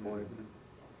at that point,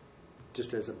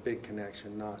 just as a big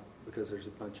connection, not because there's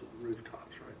a bunch of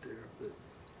rooftops right there. But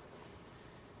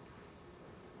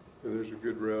And there's a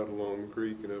good route along the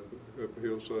creek and up a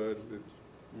hillside that's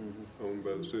owned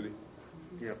by the city.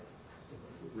 Yep.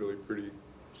 Really pretty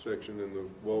section, and the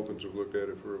Waltons have looked at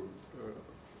it for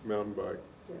a mountain bike.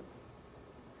 Yeah.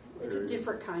 It's a area.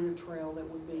 different kind of trail that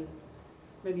would be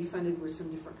maybe funded with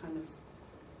some different kind of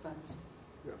funds.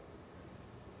 Yeah.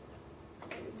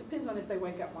 It depends on if they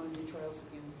wake up wanting to do trails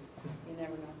again. You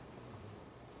never know.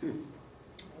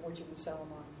 Or what you can sell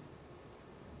them on.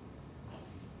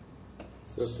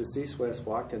 So if this east-west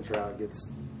Watkins route gets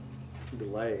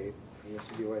delayed, I guess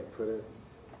would be a way to put it,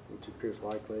 which appears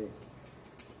likely,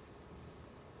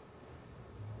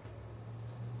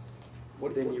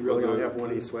 then you really only have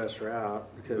one east-west route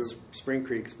because Spring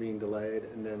Creek's being delayed,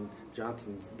 and then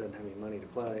Johnson doesn't have any money to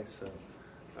play, so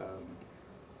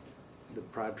the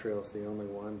Pride Trail's the only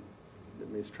one that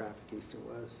moves traffic east and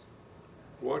west.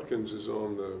 Watkins is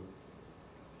on the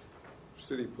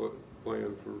city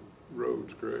plan for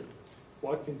roads, correct?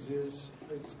 Watkins it's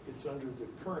under the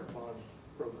current bond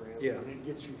program. Yeah. And it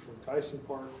gets you from Tyson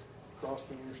Park across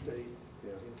the interstate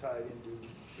Yeah. and tied into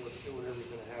whatever's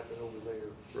going to happen over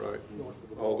there. Right. North of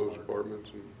the All those boulevard.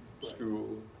 apartments and Right.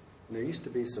 school. And there used to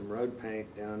be some road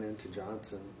paint down into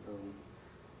Johnson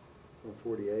on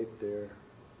 48 there,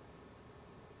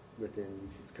 but then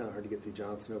it's kind of hard to get through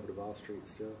Johnson over to Ball Street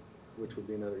still, which would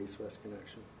be another east-west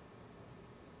connection.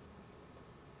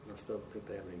 I still don't think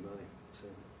they have any money, so.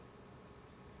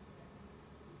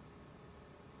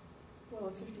 Well,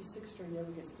 if 56th Street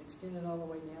ever gets extended all the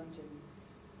way down to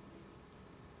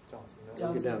Johnson Mill. Get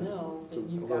Johnson down Mill, to then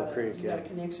you've Willow got, Creek, you've got a yeah.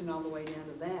 connection all the way down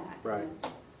to that. Right.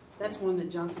 And that's one that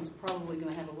Johnson's probably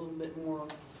going to have a little bit more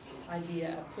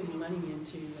idea of putting money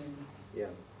into than Yeah.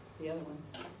 the other one.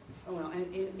 Oh, well,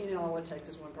 and all it takes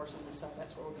is one person to decide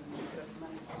that's where we're going to put up the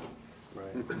money.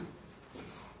 Right.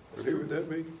 And who would that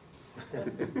be?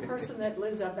 The person that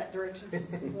lives out that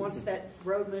direction wants that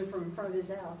road moved from in front of his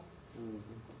house.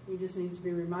 He just needs to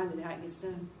be reminded how it gets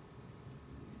done.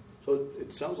 So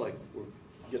it sounds like we're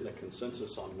getting a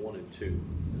consensus on 1 and 2.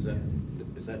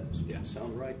 Does that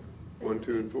sound right? 1,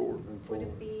 2, and 4. And Would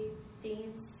it be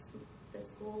Dean's, the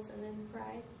schools, and then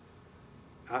Pride?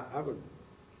 I would.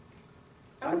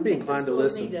 I I'd wouldn't be think inclined to the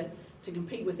schools listen. need to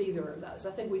compete with either of those.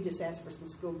 I think we just asked for some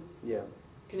school Yeah.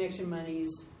 connection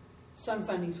monies, some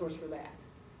funding source for that.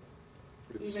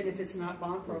 It's- Even if it's not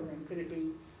bond program, could it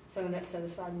be some of that set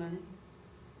aside money.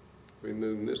 I mean,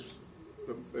 then this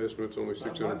estimate's only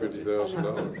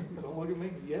 $650,000. Don't look at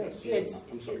me. Yes. It's,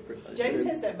 I'm sorry, Chris. James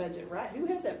has that budget, right? Who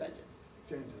has that budget?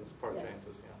 James It's part of Yeah.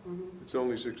 James's, yeah. Mhm. It's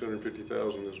only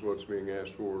 $650,000 is what's being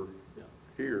asked for Yeah.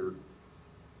 here.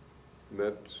 And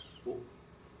that's, Well,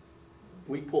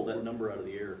 we pulled that number out of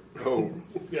the air. oh,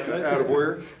 Yeah, out of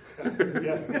where?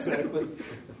 Yeah, exactly.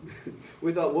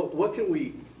 We thought, what can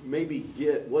we maybe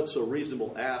get? What's a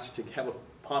reasonable ask to have a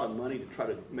pot of money to try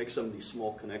to make some of these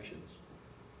small connections?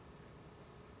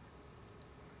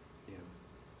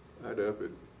 I'd up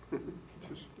it.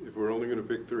 Just, if we're only going to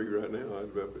pick 3 right now,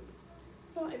 I'd up it.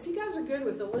 Well, if you guys are good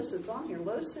with the list that's on here,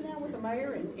 let us sit down with the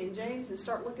mayor and James and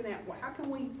start looking at, well, how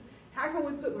can we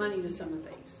put money to some of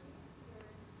these?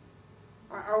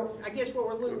 I guess what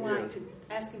we're looking like to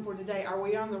asking for today, are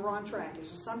we on the wrong track? Is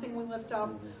there something we left off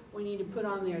we need to put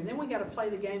on there? And then we got to play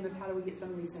the game of how do we get some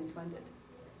of these things funded?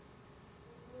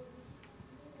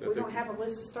 If we don't have a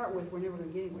list to start with, we're never going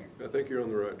to get anywhere. I think you're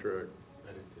on the right track.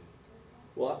 I do too.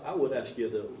 Well, I would ask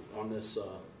you on this,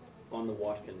 on the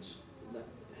Watkins, that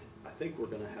I think we're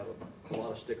going to have a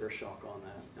lot of sticker shock on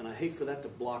that. And I hate for that to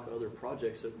block other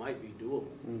projects that might be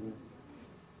doable. Mm-hmm.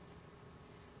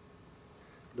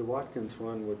 The Watkins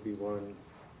one would be one,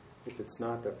 if it's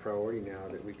not the priority now,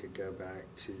 that we could go back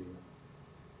to,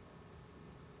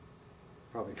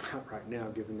 probably not right now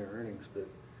given their earnings, but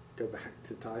go back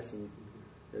to Tyson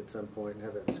at some point and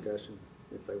have that discussion.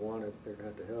 If they want it, they're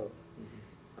going to have to help.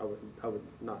 I would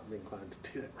not be inclined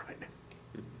to do that right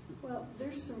now. Well,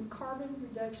 there's some carbon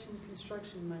reduction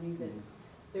construction money that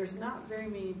there's not very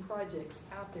many projects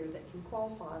out there that can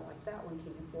qualify like that one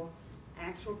can for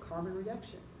actual carbon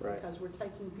reduction. Right. Because we're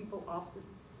taking people off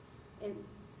the, and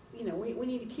you know, we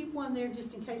need to keep one there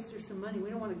just in case there's some money.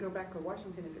 We don't want to go back to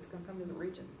Washington if it's going to come to the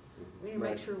region. We need to make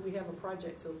Right. sure we have a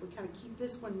project. So if we kind of keep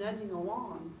this one nudging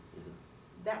along,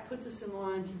 that puts us in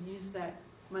line to use that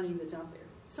money that's out there.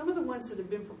 Some of the ones that have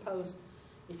been proposed,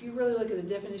 if you really look at the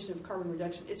definition of carbon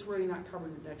reduction, it's really not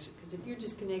carbon reduction. Because if you're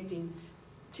just connecting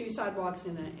 2 sidewalks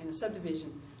in a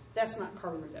subdivision, that's not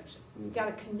carbon reduction. You've got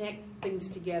to connect things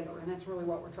together, and that's really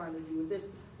what we're trying to do with this,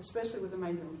 especially with a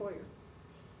major employer.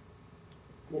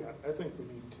 Yeah, I think we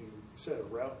need to set a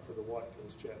route for the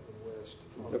Watkins Chapman West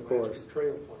on Of the course. master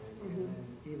trail plan. Mhm. And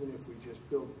then even if we just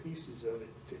build pieces of it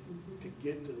to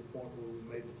get to the point where we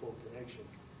made the full connection.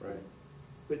 Right.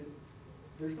 But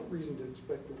there's no reason to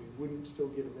expect that we wouldn't still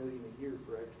get $1 million a year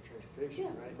for extra transportation,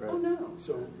 Yeah. right? Right. Oh, no.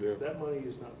 So Yeah. that money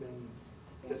has not been,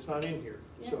 that's not in here.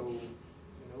 Yeah. So,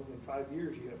 you know, in 5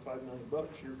 years, you got $5 million,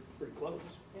 you're pretty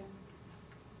close. Yeah.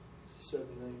 It's a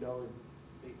 $7 million,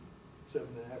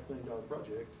 $7.5 million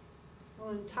project. Well,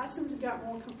 and Tyson's got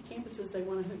more campuses they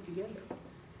want to hook together.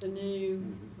 The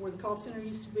new, where the call center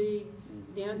used to be,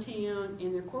 downtown,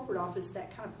 and their corporate office,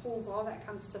 that kind of pulls all that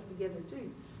kind of stuff together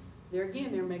too. There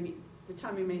again, there may be, the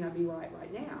timing may not be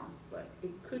right now, but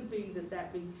it could be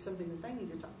that be something that they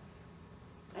need to talk.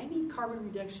 They need carbon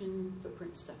reduction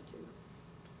footprint stuff too.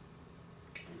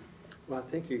 Well, I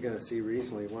think you're going to see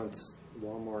regionally once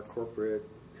Walmart corporate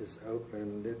is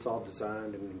open, it's all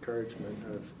designed in encouragement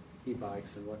of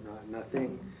e-bikes and whatnot. And I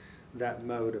think that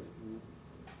mode of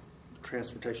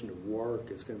transportation to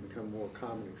work is going to become more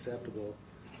common and acceptable.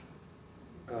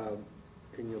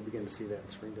 And you'll begin to see that in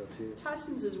Springdale too.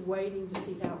 Tyson's is waiting to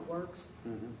see how it works,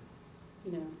 Mm-hmm.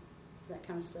 you know, that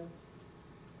kind of stuff.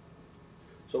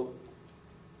 So,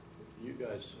 you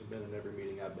guys have been in every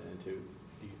meeting I've been into.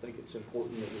 Do you think it's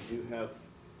important that we do have,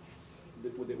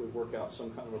 that we work out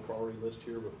some kind of a priority list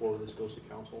here before this goes to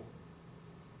council?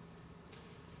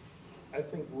 I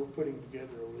think we're putting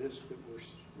together a list that we're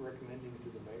recommending to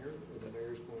the mayor, and the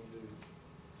mayor's going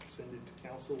to send it to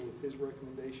council with his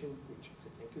recommendation, which I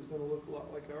think is going to look a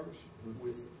lot like ours,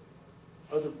 with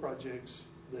other projects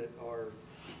that are,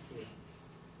 you know,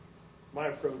 my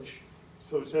approach,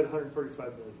 so it said 135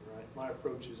 million, right? My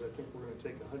approach is I think we're going to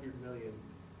take 100 million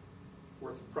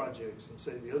worth of projects and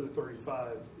say the other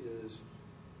 35 is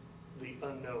the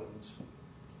unknowns.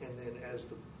 And then as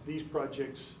these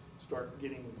projects start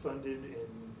getting funded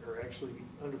and are actually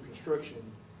under construction,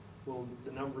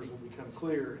 the numbers will become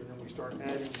clear, and then we start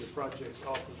adding the projects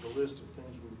off of the list of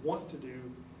things we want to do,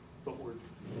 but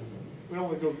we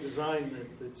only go design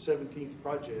the 17th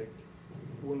project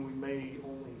when we may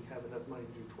only have enough money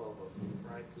to do 12 of them,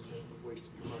 right? Because then we've wasted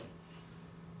your money.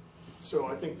 So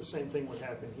I think the same thing would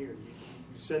happen here. You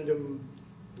send them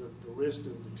the list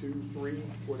of the 2, 3,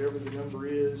 whatever the number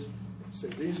is, say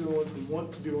these are the ones we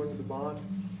want to do under the bond,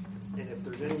 and if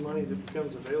there's any money that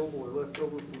becomes available or left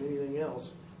over from anything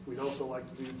else, we'd also like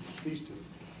to do these 2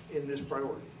 in this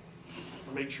priority.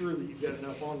 Make sure that you've got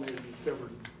enough on there to be covered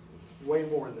way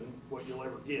more than what you'll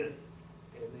ever get,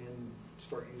 and then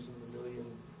start using the $1 million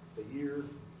a year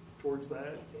towards that,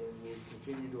 and we'll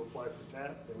continue to apply for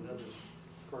TAP and other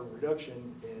carbon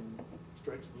reduction and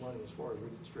stretch the money as far as we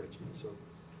can stretch it. So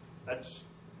that's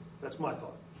my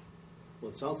thought.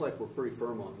 Well, it sounds like we're pretty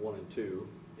firm on 1 and 2.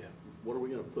 Yeah. What are we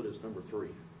going to put as number 3?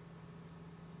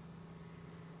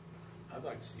 I'd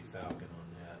like to see Falcon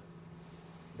on that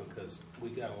because we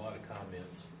got a lot of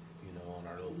comments, you know, on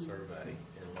our little survey,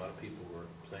 and a lot of people were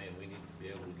saying we need to be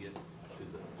able to get to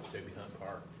the J.B. Hunt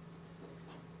Park.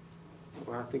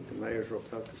 Well, I think the mayor's real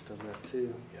focused on that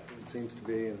too. Yeah. It seems to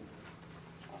be, and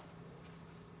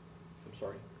I'm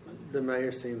sorry. the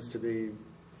mayor seems to be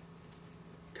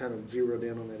kind of zeroed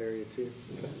in on that area too.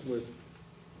 With,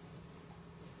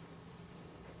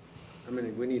 I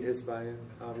mean, we need his buy-in,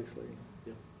 obviously.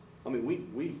 Yeah. I mean, we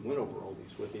went over all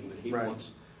these with him, and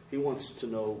he wants to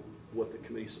know what the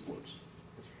committee supports.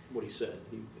 That's what he said.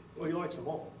 Well, he likes them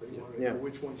all, but he wanted to know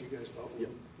which ones you guys thought were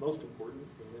most important,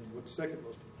 and then what's second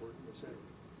most important, et cetera.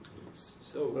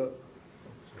 So,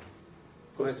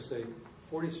 I was to say,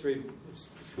 40th Street is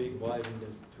being widened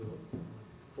to a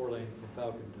 4-lane from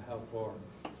Falcon to how far?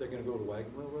 Is that going to go to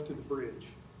Wagon Wheel Road? To the bridge.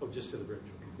 Oh, just to the bridge.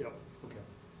 Okay. Yep. Okay.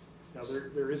 Now,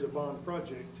 there is a bond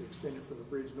project to extend it from the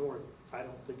bridge north. I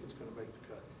don't think it's going to make the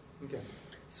cut. Okay.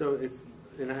 So if,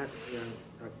 and I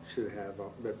should have,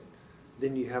 but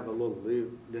then you have a little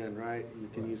loop then, right? You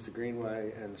can use the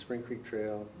Greenway and the Spring Creek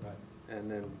Trail,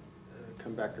 and then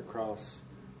come back across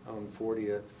on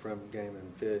 40th from Game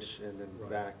and Fish, and then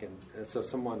back. And so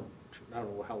someone, I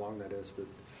don't know how long that is, but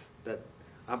that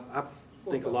I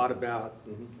think a lot about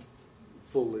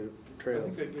full loop trails. I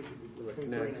think that gives you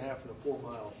between 3.5 and a 4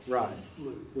 mile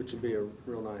loop, which would be a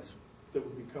real nice that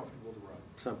would be comfortable to ride.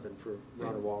 something for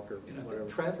run or walk or whatever.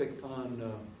 Traffic on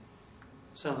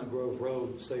Silent Grove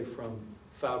Road, say from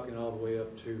Falcon all the way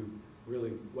up to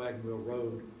really Wagon Wheel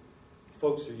Road,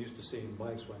 folks are used to seeing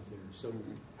bikes right there. So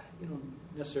you don't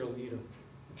necessarily need a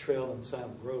trail in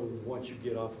Silent Grove once you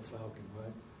get off of Falcon,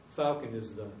 right? Falcon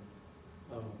is the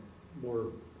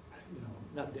more,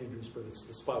 not dangerous, but it's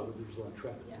the spot where there's a lot of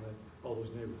traffic, right? All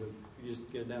those neighborhoods. You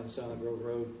just get down Silent Grove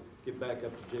Road, get back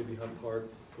up to J.B. Hunt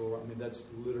Park, go. I mean, that's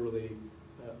literally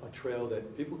a trail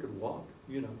that people could walk.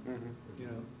 Anyway,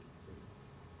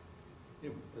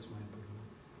 that's my input on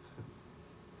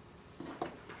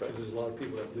it. Because there's a lot of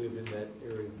people that live in that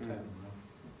area of town, right?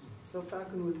 So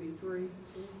Falcon would be 3.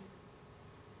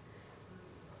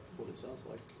 What it sounds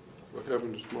like. What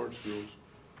happened to smart schools?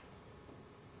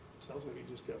 Sounds like you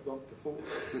just got bumped to 4.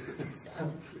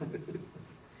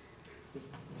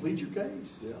 Plead your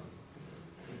case. Yeah.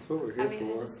 That's what we're here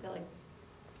for. I just feel like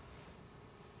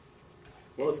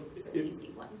Well, it's an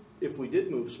easy one. If we did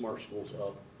move Smart Schools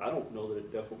up, I don't know that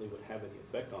it definitely would have any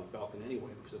effect on Falcon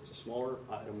anyway, because it's a smaller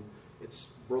item. It's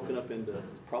broken up into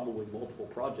probably multiple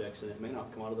projects, and it may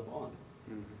not come out of the bond.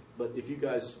 But if you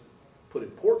guys put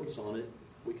importance on it,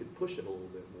 we could push it a little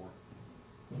bit more.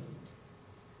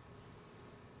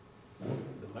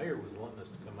 The mayor was wanting us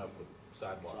to come up with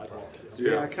sidewalk projects.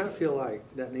 Yeah, I kind of feel like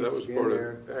that needs That was to be part in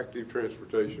there. of active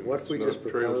transportation. What if we It's just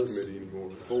not Trails propose Committee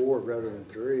anymore. 4 rather than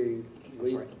 3?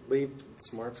 We leave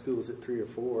smart schools at 3 or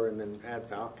 4, and then add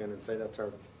Falcon and say that's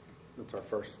our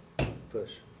first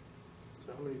push.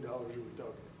 So how many dollars are we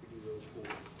talking if we do those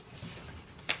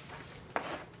 4?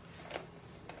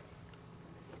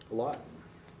 A lot.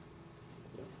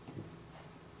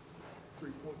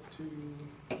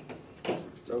 3.2.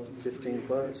 So 15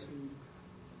 plus.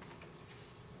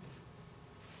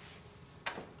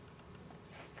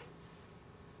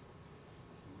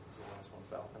 Was the last one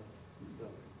Falcon?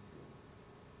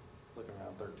 Looking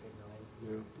around 13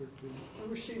 million. Yeah, 13. We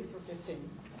were shooting for 15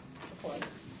 plus.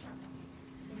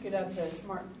 You could have the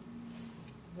smart,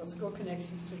 the school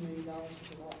connections, $2 million is a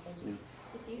lot. That's Yeah.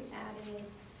 If you added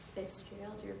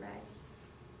Fitzgerald, you're right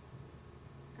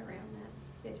around that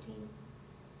 15.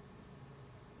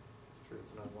 It's true,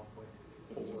 it's another 1.4.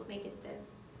 If you just make it the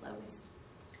lowest.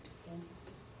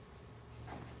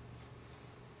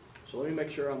 So let me make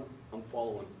sure I'm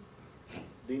following.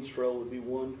 Dean's Trail would be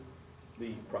 1,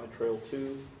 the Pride Trail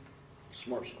 2,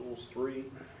 Smart Schools 3,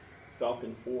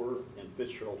 Falcon 4, and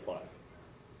Fitzgerald 5.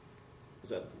 Is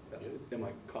that am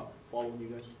I following you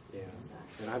guys? Yeah.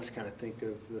 And I just kind of think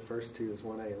of the first 2 as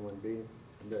 1A and 1B,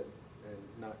 and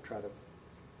not try to, I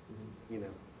agree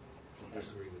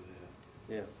with that.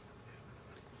 yeah.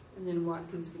 And then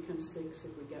Watkins becomes 6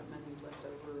 if we got money left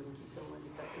over and keep going.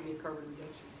 That could be a carbon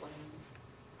reduction plan,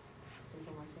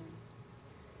 something like that.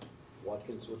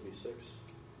 Watkins would be 6.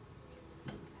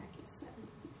 Back is 7.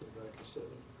 Back to 7.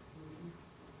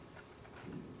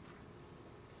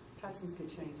 Tyson's could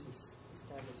change this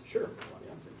have as Sure. ones if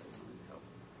they wanted to help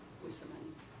with some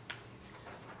money.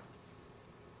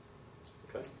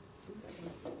 Okay.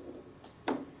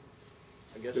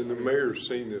 I guess. And the mayor's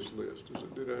seen this list,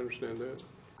 did I understand that?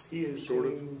 He has Sort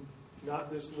of. seen,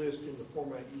 not this list in the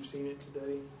format you've seen it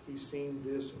today, he's seen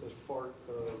this as part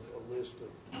of a list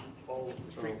of all of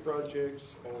the street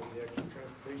projects, all of the active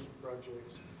transportation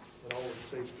projects, and all of the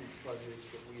safe street projects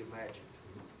that we imagined.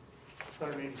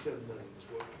 187 million is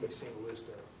what he's seen a list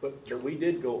of. But we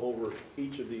did go over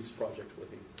each of these projects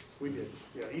with him. We did,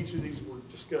 yeah, each of these were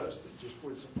discussed, it just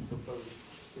wasn't proposed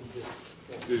in this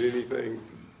form. Did anything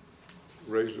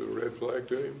raise a red flag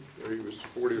to him, or he was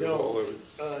supportive of all of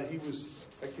it? He was,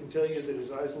 I can tell you that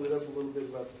his eyes lit up a little bit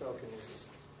about the Falcon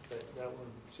area. That one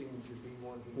seemed to be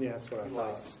one he Yeah, that's what I he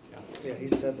thought. liked. Yeah, he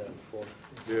said that before.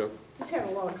 Yeah. He's had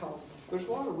a lot of calls. There's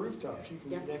a lot of rooftops you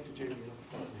can Yeah. connect to JV.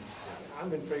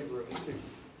 I'm in favor of it too.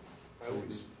 I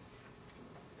always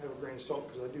have a grain of salt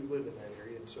because I do live in that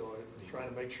area, and so I'm trying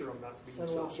to make sure I'm not being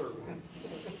So lots, self-serving.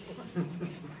 right?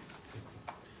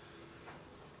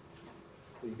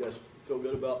 Do you guys feel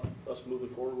good about us moving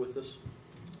forward with this?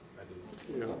 I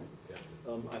do. Yeah.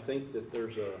 I think that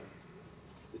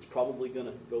it's probably going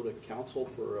to go to council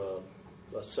for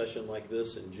a session like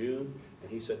this in June,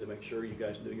 and he said to make sure you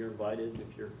guys knew you're invited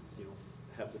if you're,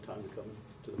 have the time to come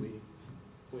to the meeting.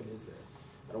 When is that?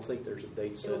 I don't think there's a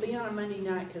date set. It'll be on a Monday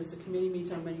night because the committee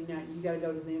meets on Monday night. You got to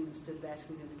go to them instead of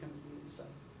asking them to come to you. So,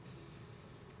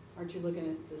 aren't you looking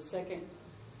at the second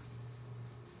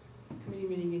committee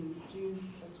meeting in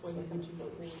June? That's what you mentioned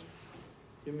before.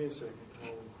 Give me a second. I'll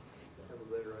have a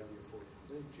better idea for you.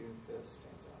 I think June 5th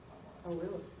stands out in my mind. Oh,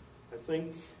 really? I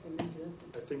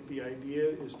think the idea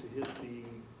is to hit the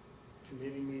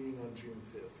committee meeting on June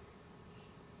 5th.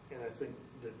 And I think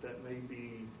that may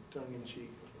be tongue-in-cheek,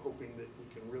 hoping that we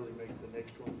can really make the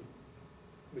next one.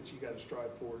 But you got to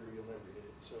strive for it or you'll never hit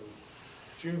it. So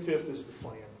June 5th is the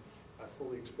plan. I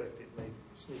fully expect it may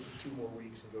sneak 2 more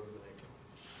weeks and go to the next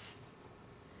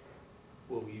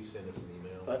one. Will you send us an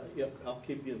email? Yep, I'll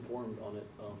keep you informed on it.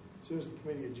 As soon as the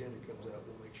committee agenda comes out,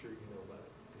 we'll make sure you know about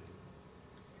it.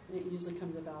 And it usually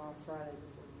comes about on Friday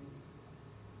before the meeting.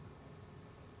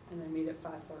 And they meet at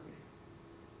 5:30.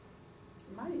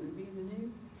 It might even be in the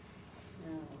new.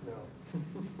 No.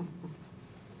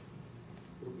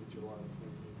 It'll be July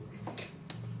 4th.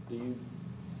 Do you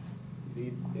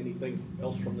need anything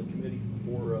else from the committee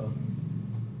before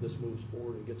this moves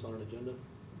forward and gets on an agenda?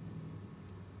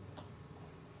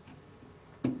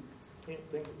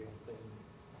 Can't think of anything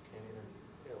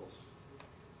else.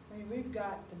 I mean, we've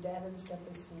got the data and stuff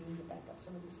they send to back up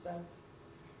some of the stuff.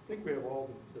 I think we have all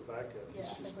the backup. Yeah, It's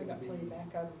I just think we gonna got plenty be,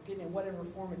 of backup, getting in whatever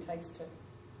form it takes to.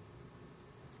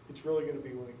 it's really going to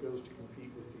be when it goes to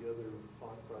compete with the other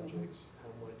bond projects,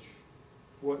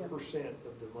 what Yep. percent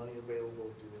of the money available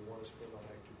do they want to spend on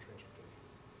active transportation?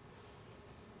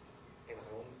 And I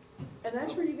don't, And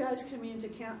that's where you guys come in to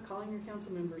calling your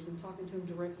council members and talking to them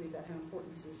directly about how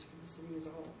important this is for the city as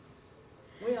a whole.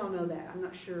 We all know that. I'm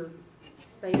not sure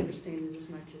they understand it as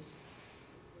much as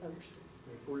others do.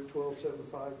 if we're at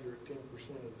 12.75, you're at 10%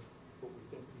 of what we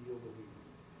think the yield will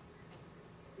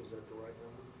be. Is that the right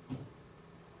number?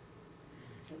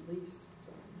 At least.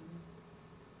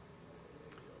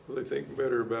 Well, they think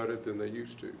better about it than they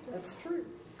used to. That's true.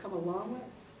 Come a long way.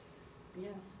 Yeah.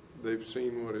 They've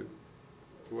seen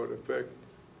what effect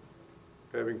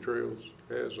having trails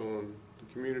has on the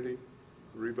community,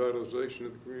 revitalization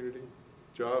of the community,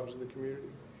 jobs in the community.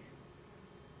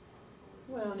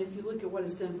 Well, and if you look at what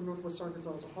it's done for Northwest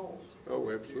Arkansas as a whole, Oh,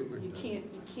 absolutely. you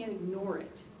can't ignore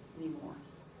it anymore.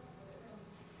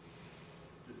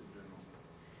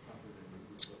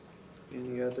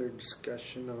 Any other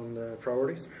discussion on the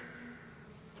priorities?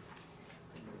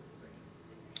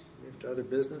 Move to other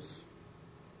business.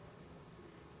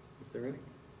 Is there any?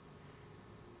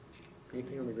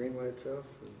 Anything on the Greenway itself,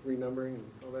 renumbering and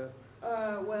all that?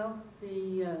 Well,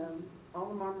 all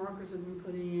the mile markers have been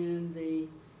put in. The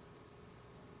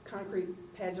concrete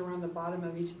pads around the bottom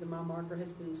of each of the mile marker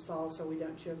has been installed so we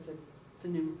don't chip the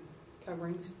new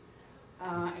coverings.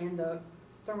 And the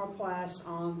thermoplast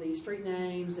on the street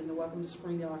names and the Welcome to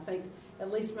Springdale. I think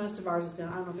at least most of ours is done.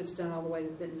 I don't know if it's done all the way to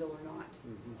Bentonville or not.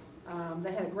 Mm-hmm.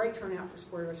 They had a great turnout for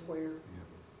Square to Square.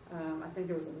 I think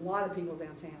there was a lot of people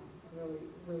downtown. It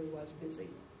really was busy.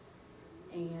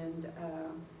 And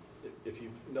If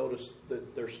you've noticed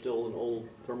that there's still an old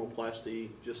thermoplasty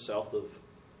just south of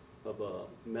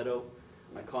Meadow,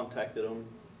 I contacted them.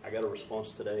 I got a response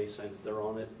today saying that they're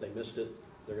on it. They missed it.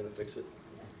 They're going to fix it.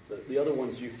 The other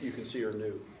ones you can see are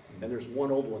new, and there's one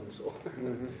old one. So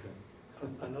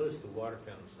I noticed the water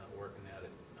fountain's not working out at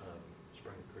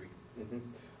Spring Creek. mm-hmm.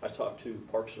 I talked to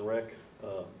Parks and Rec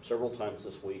several times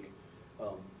this week.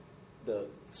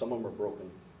 Some of them are broken,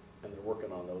 and they're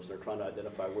working on those. They're trying to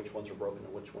identify which ones are broken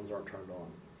and which ones aren't turned on.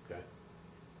 Okay.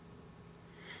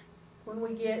 When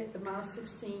we get the mile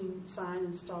 16 sign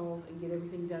installed and get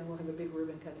everything done, we'll have a big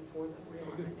ribbon cutting for the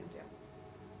realignment downtown.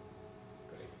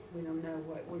 Great. We don't know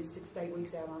what, we're 6 to 8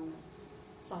 weeks out on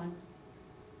the sign.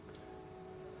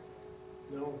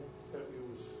 No, it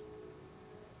was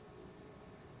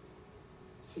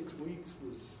 6 weeks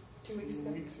was 2 weeks 2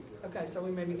 ago? weeks ago. Okay, so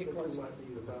we maybe I get think we closer. might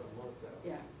be about a month out.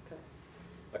 Yeah, okay.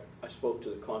 I spoke to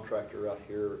the contractor out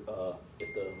here at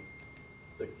the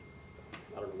I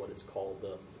don't know what it's called,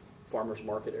 the farmers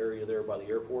market area there by the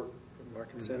airport.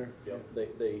 Market Center. Yeah,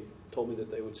 they told me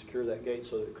that they would secure that gate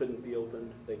so that it couldn't be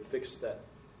opened. They'd fix that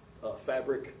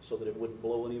fabric so that it wouldn't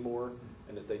blow anymore,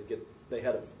 and that they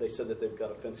said that they've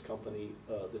got a fence company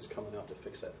that's coming out to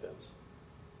fix that fence.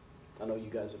 I know you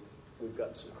guys we've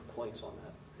got some complaints on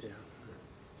that.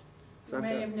 Yeah. You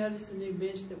may have noticed the new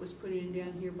bench that was put in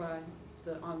down here by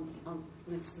on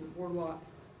next to the boardwalk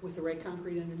with the red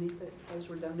concrete underneath it. Those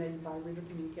were donated by Ritter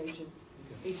Communication.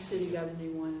 Each city got a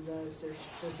new one of those. There'll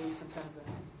be some kind of a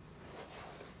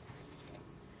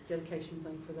dedication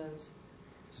thing for those.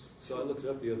 So I looked it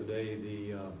up the other day,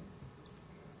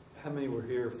 how many were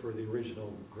here for the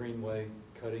original Greenway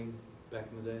cutting back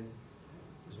in the day?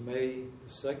 It was May the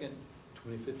 2nd,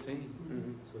 2015.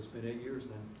 Mm-hmm. So it's been 8 years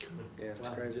now. Yeah, it's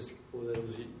Wow, crazy.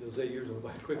 those 8 years went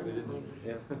by quickly, didn't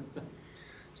they? Yeah.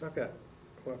 So I've got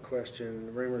one question.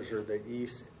 The rumors are the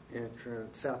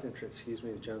south entrance, the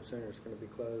Jones Center is going to be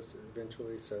closed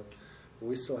eventually. So will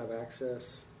we still have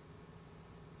access?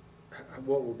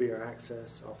 What will be our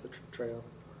access off the trail?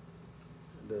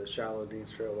 The shallow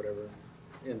Dean's Trail, whatever,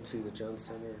 into the Jones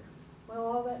Center? Well,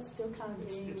 all that's still kind of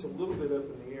being... It's a little bit up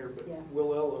in the air, but Yeah.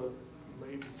 Willella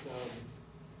may become,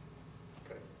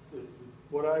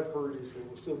 what I've heard is there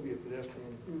will still be a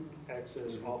pedestrian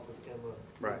access off of Emma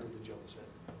Right. into the Jones Center.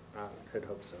 I had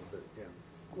hoped so, but yeah.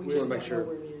 We We just wanna don't make sure- know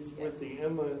where it is yet. With the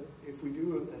Emma, if we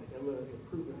do an Emma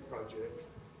improvement project,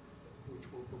 which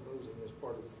we're proposing as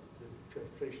part of the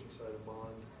transportation side of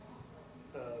bond,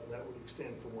 that would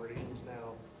extend from where it ends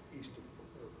now, east of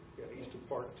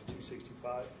Park to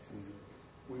 265.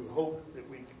 We would hope that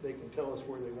they can tell us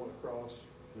where they want to cross,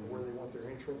 where they want their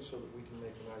entrance, so that we can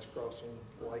make a nice crossing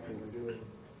like we're doing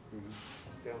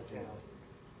downtown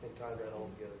and tie that all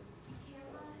together.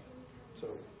 So,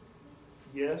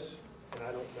 yes, and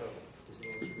I don't know is the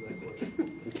answer to that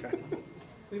question. Okay.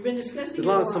 We've been discussing As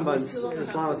long it as a lot. We're somebody's, still on the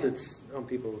as long as concept. it's on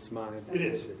people's mind. It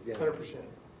is, Yeah. 100%.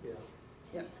 Yeah.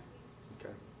 Yep.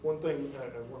 Okay. One thing I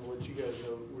want to let you guys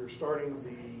know, we're starting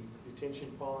the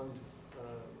detention pond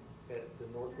at the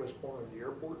northwest corner of the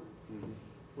airport,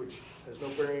 which has no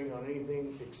bearing on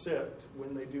anything except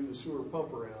when they do the sewer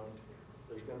pump around,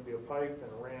 there's going to be a pipe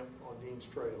and a ramp on Dean's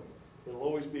Trail. You'll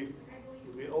always be able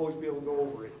to go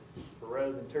over it, but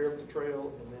rather than tear up the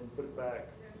trail and then put it back,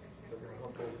 they're going to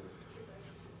hump over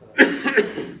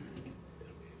it.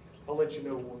 I'll let you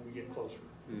know when we get closer.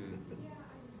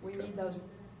 We need those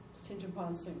detention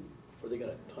ponds soon. Are they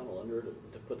going to tunnel under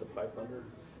it to put the pipe under?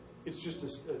 It's just a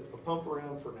pump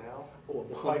around for now. Oh, a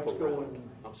The pump pipe's around. going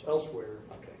I'm sorry. elsewhere.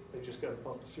 Okay. They just got to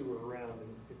pump the sewer around,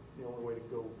 and the only way to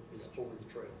go is over the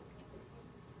trail.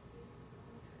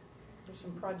 There's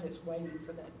some projects waiting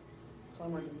for that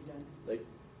plumber to be done.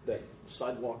 That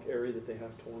sidewalk area that they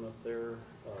have torn up there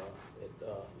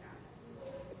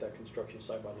at that construction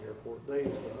site by the airport. They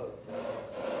is the hub.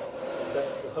 The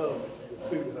hub, the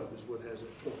food hub is what has it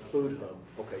torn up. Food hub.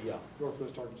 Okay, yeah.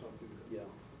 Northwest Arkansas Food Hub. Yeah.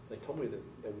 They told me that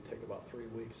they would take about 3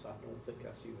 weeks. I don't think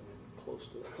that's even close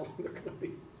to how long they're going to be.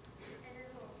 Do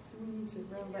we need to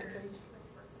round that cage?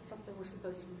 I thought they were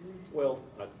supposed to be doing it. Well,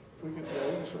 We can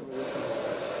certainly look into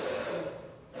that.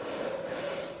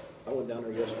 I went down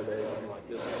there yesterday and I'm like,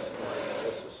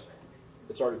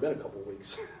 it's already been a couple of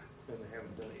weeks. And they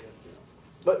haven't done it yet.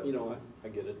 But, I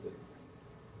get it. It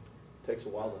takes a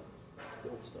while to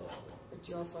build stuff. But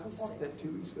you also I have to walked stay. that 2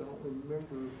 weeks ago. I don't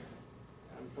remember.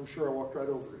 I'm sure I walked right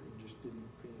over it and just didn't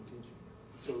pay any attention.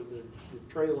 So the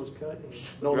trail is cut? And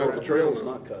No, the trail is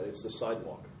not cut. It's the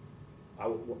sidewalk.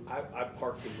 I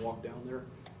parked and walked down there,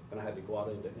 and I had to go out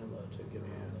into Emma to get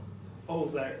around. Oh,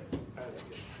 there. I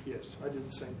understand. Yes, I did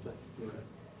the same thing.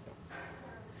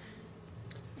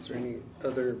 Is there any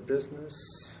other business?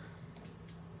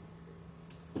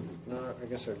 If not, I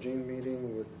guess our June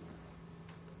meeting would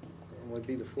only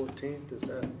be the 14th. Is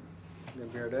that going to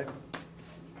be our day?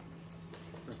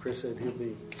 Chris said he'll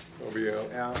be I'll be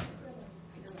out.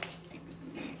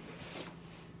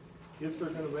 If they're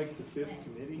going to make the 5th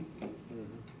committee,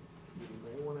 You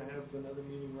may want to have another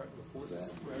meeting right before that,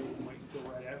 rather than wait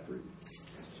until right after it,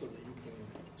 so that you can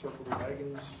circle the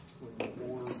wagons when the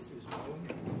board is known.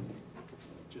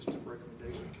 Just a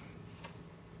recommendation.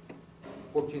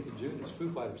 14th of June is Foo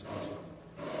Fighters concert.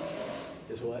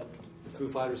 Is what? The Foo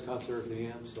Fighters concert at the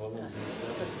Am, so I won't be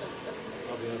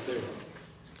I'll be up there.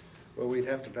 Well, we'd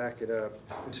have to back it up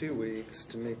 2 weeks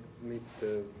to meet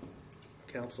the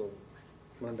council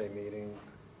Monday meeting,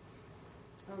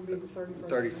 That would be the 31st.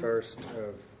 31st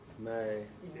of May.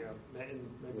 Yeah, and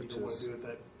maybe Which you don't want is- to do it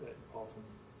that often.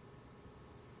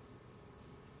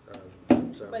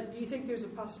 So But do you think there's a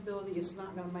possibility it's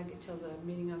not going to make it till the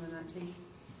meeting on the 19th?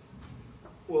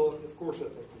 Well, of course, I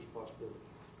think there's a possibility.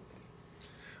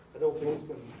 I don't think it's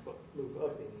going to move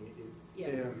up any. Yeah.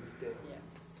 Yeah.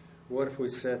 What if we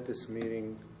set this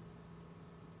meeting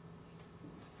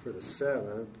for the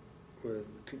 7th?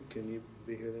 Can you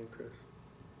be here then, Chris?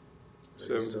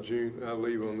 7th of June. I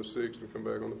leave on the 6th and come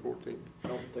back on the 14th. I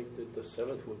don't think that the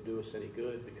 7th would do us any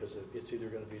good because it's either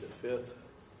going to be the 5th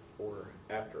or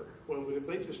after. Well, but if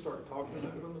they just start talking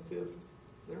about it on the 5th,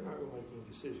 they're not going to make any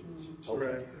decisions. So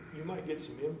Okay. you might get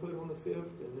some input on the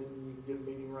 5th, and then you can get a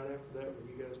meeting right after that where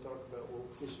you guys talk about, well,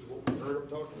 this is what we heard them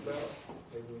talking about.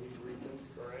 Maybe we need to rethink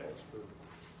our ask.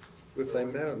 Or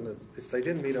If they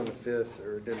didn't meet on the 5th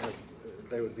or didn't have,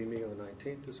 they would be meeting on the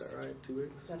 19th. Is that right? 2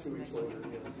 weeks. That's 2 the weeks next later.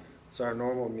 one. Yeah. So our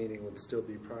normal meeting would still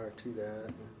be prior to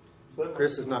that. So that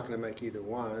Chris might- is not going to make either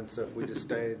one. So if we just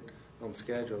stayed on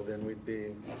schedule, then we'd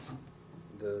be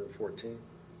the 14th.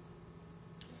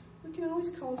 We can always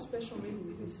call a special meeting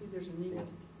if we see there's a need.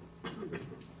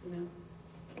 You know?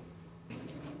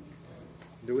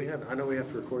 Do we have? I know we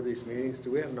have to record these meetings.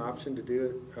 Do we have an option to do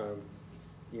it?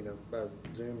 By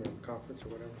Zoom or conference or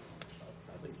whatever.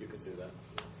 I think you could do that.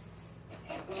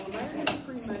 Well, Larry has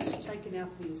pretty much taken out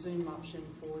the Zoom option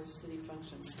for city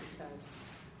functions because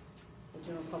the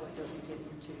general public doesn't get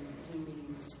into Zoom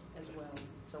meetings as well.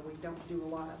 So we don't do a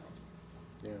lot of them.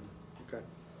 Yeah. Okay.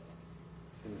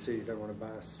 And the city don't want to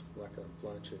buy us like a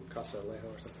lunch at Casa Alejo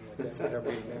or something like that. Whatever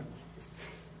we do now.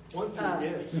 One, two,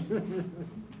 yes.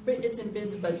 But it's in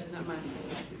Ben's budget, not mine.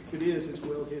 If it is, it's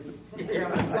well hidden.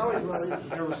 Yeah, it's always well. I've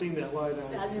never seen that light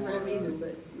on. I never have either,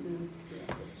 but yeah,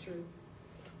 that's true.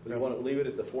 We want to leave it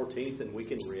at the 14th, and we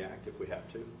can react if we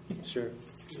have to. Sure.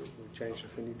 We'll change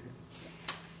if we need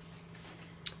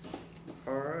to.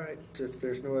 All right. If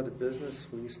there's no other business,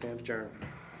 we stand adjourned.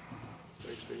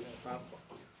 Thanks, Steve.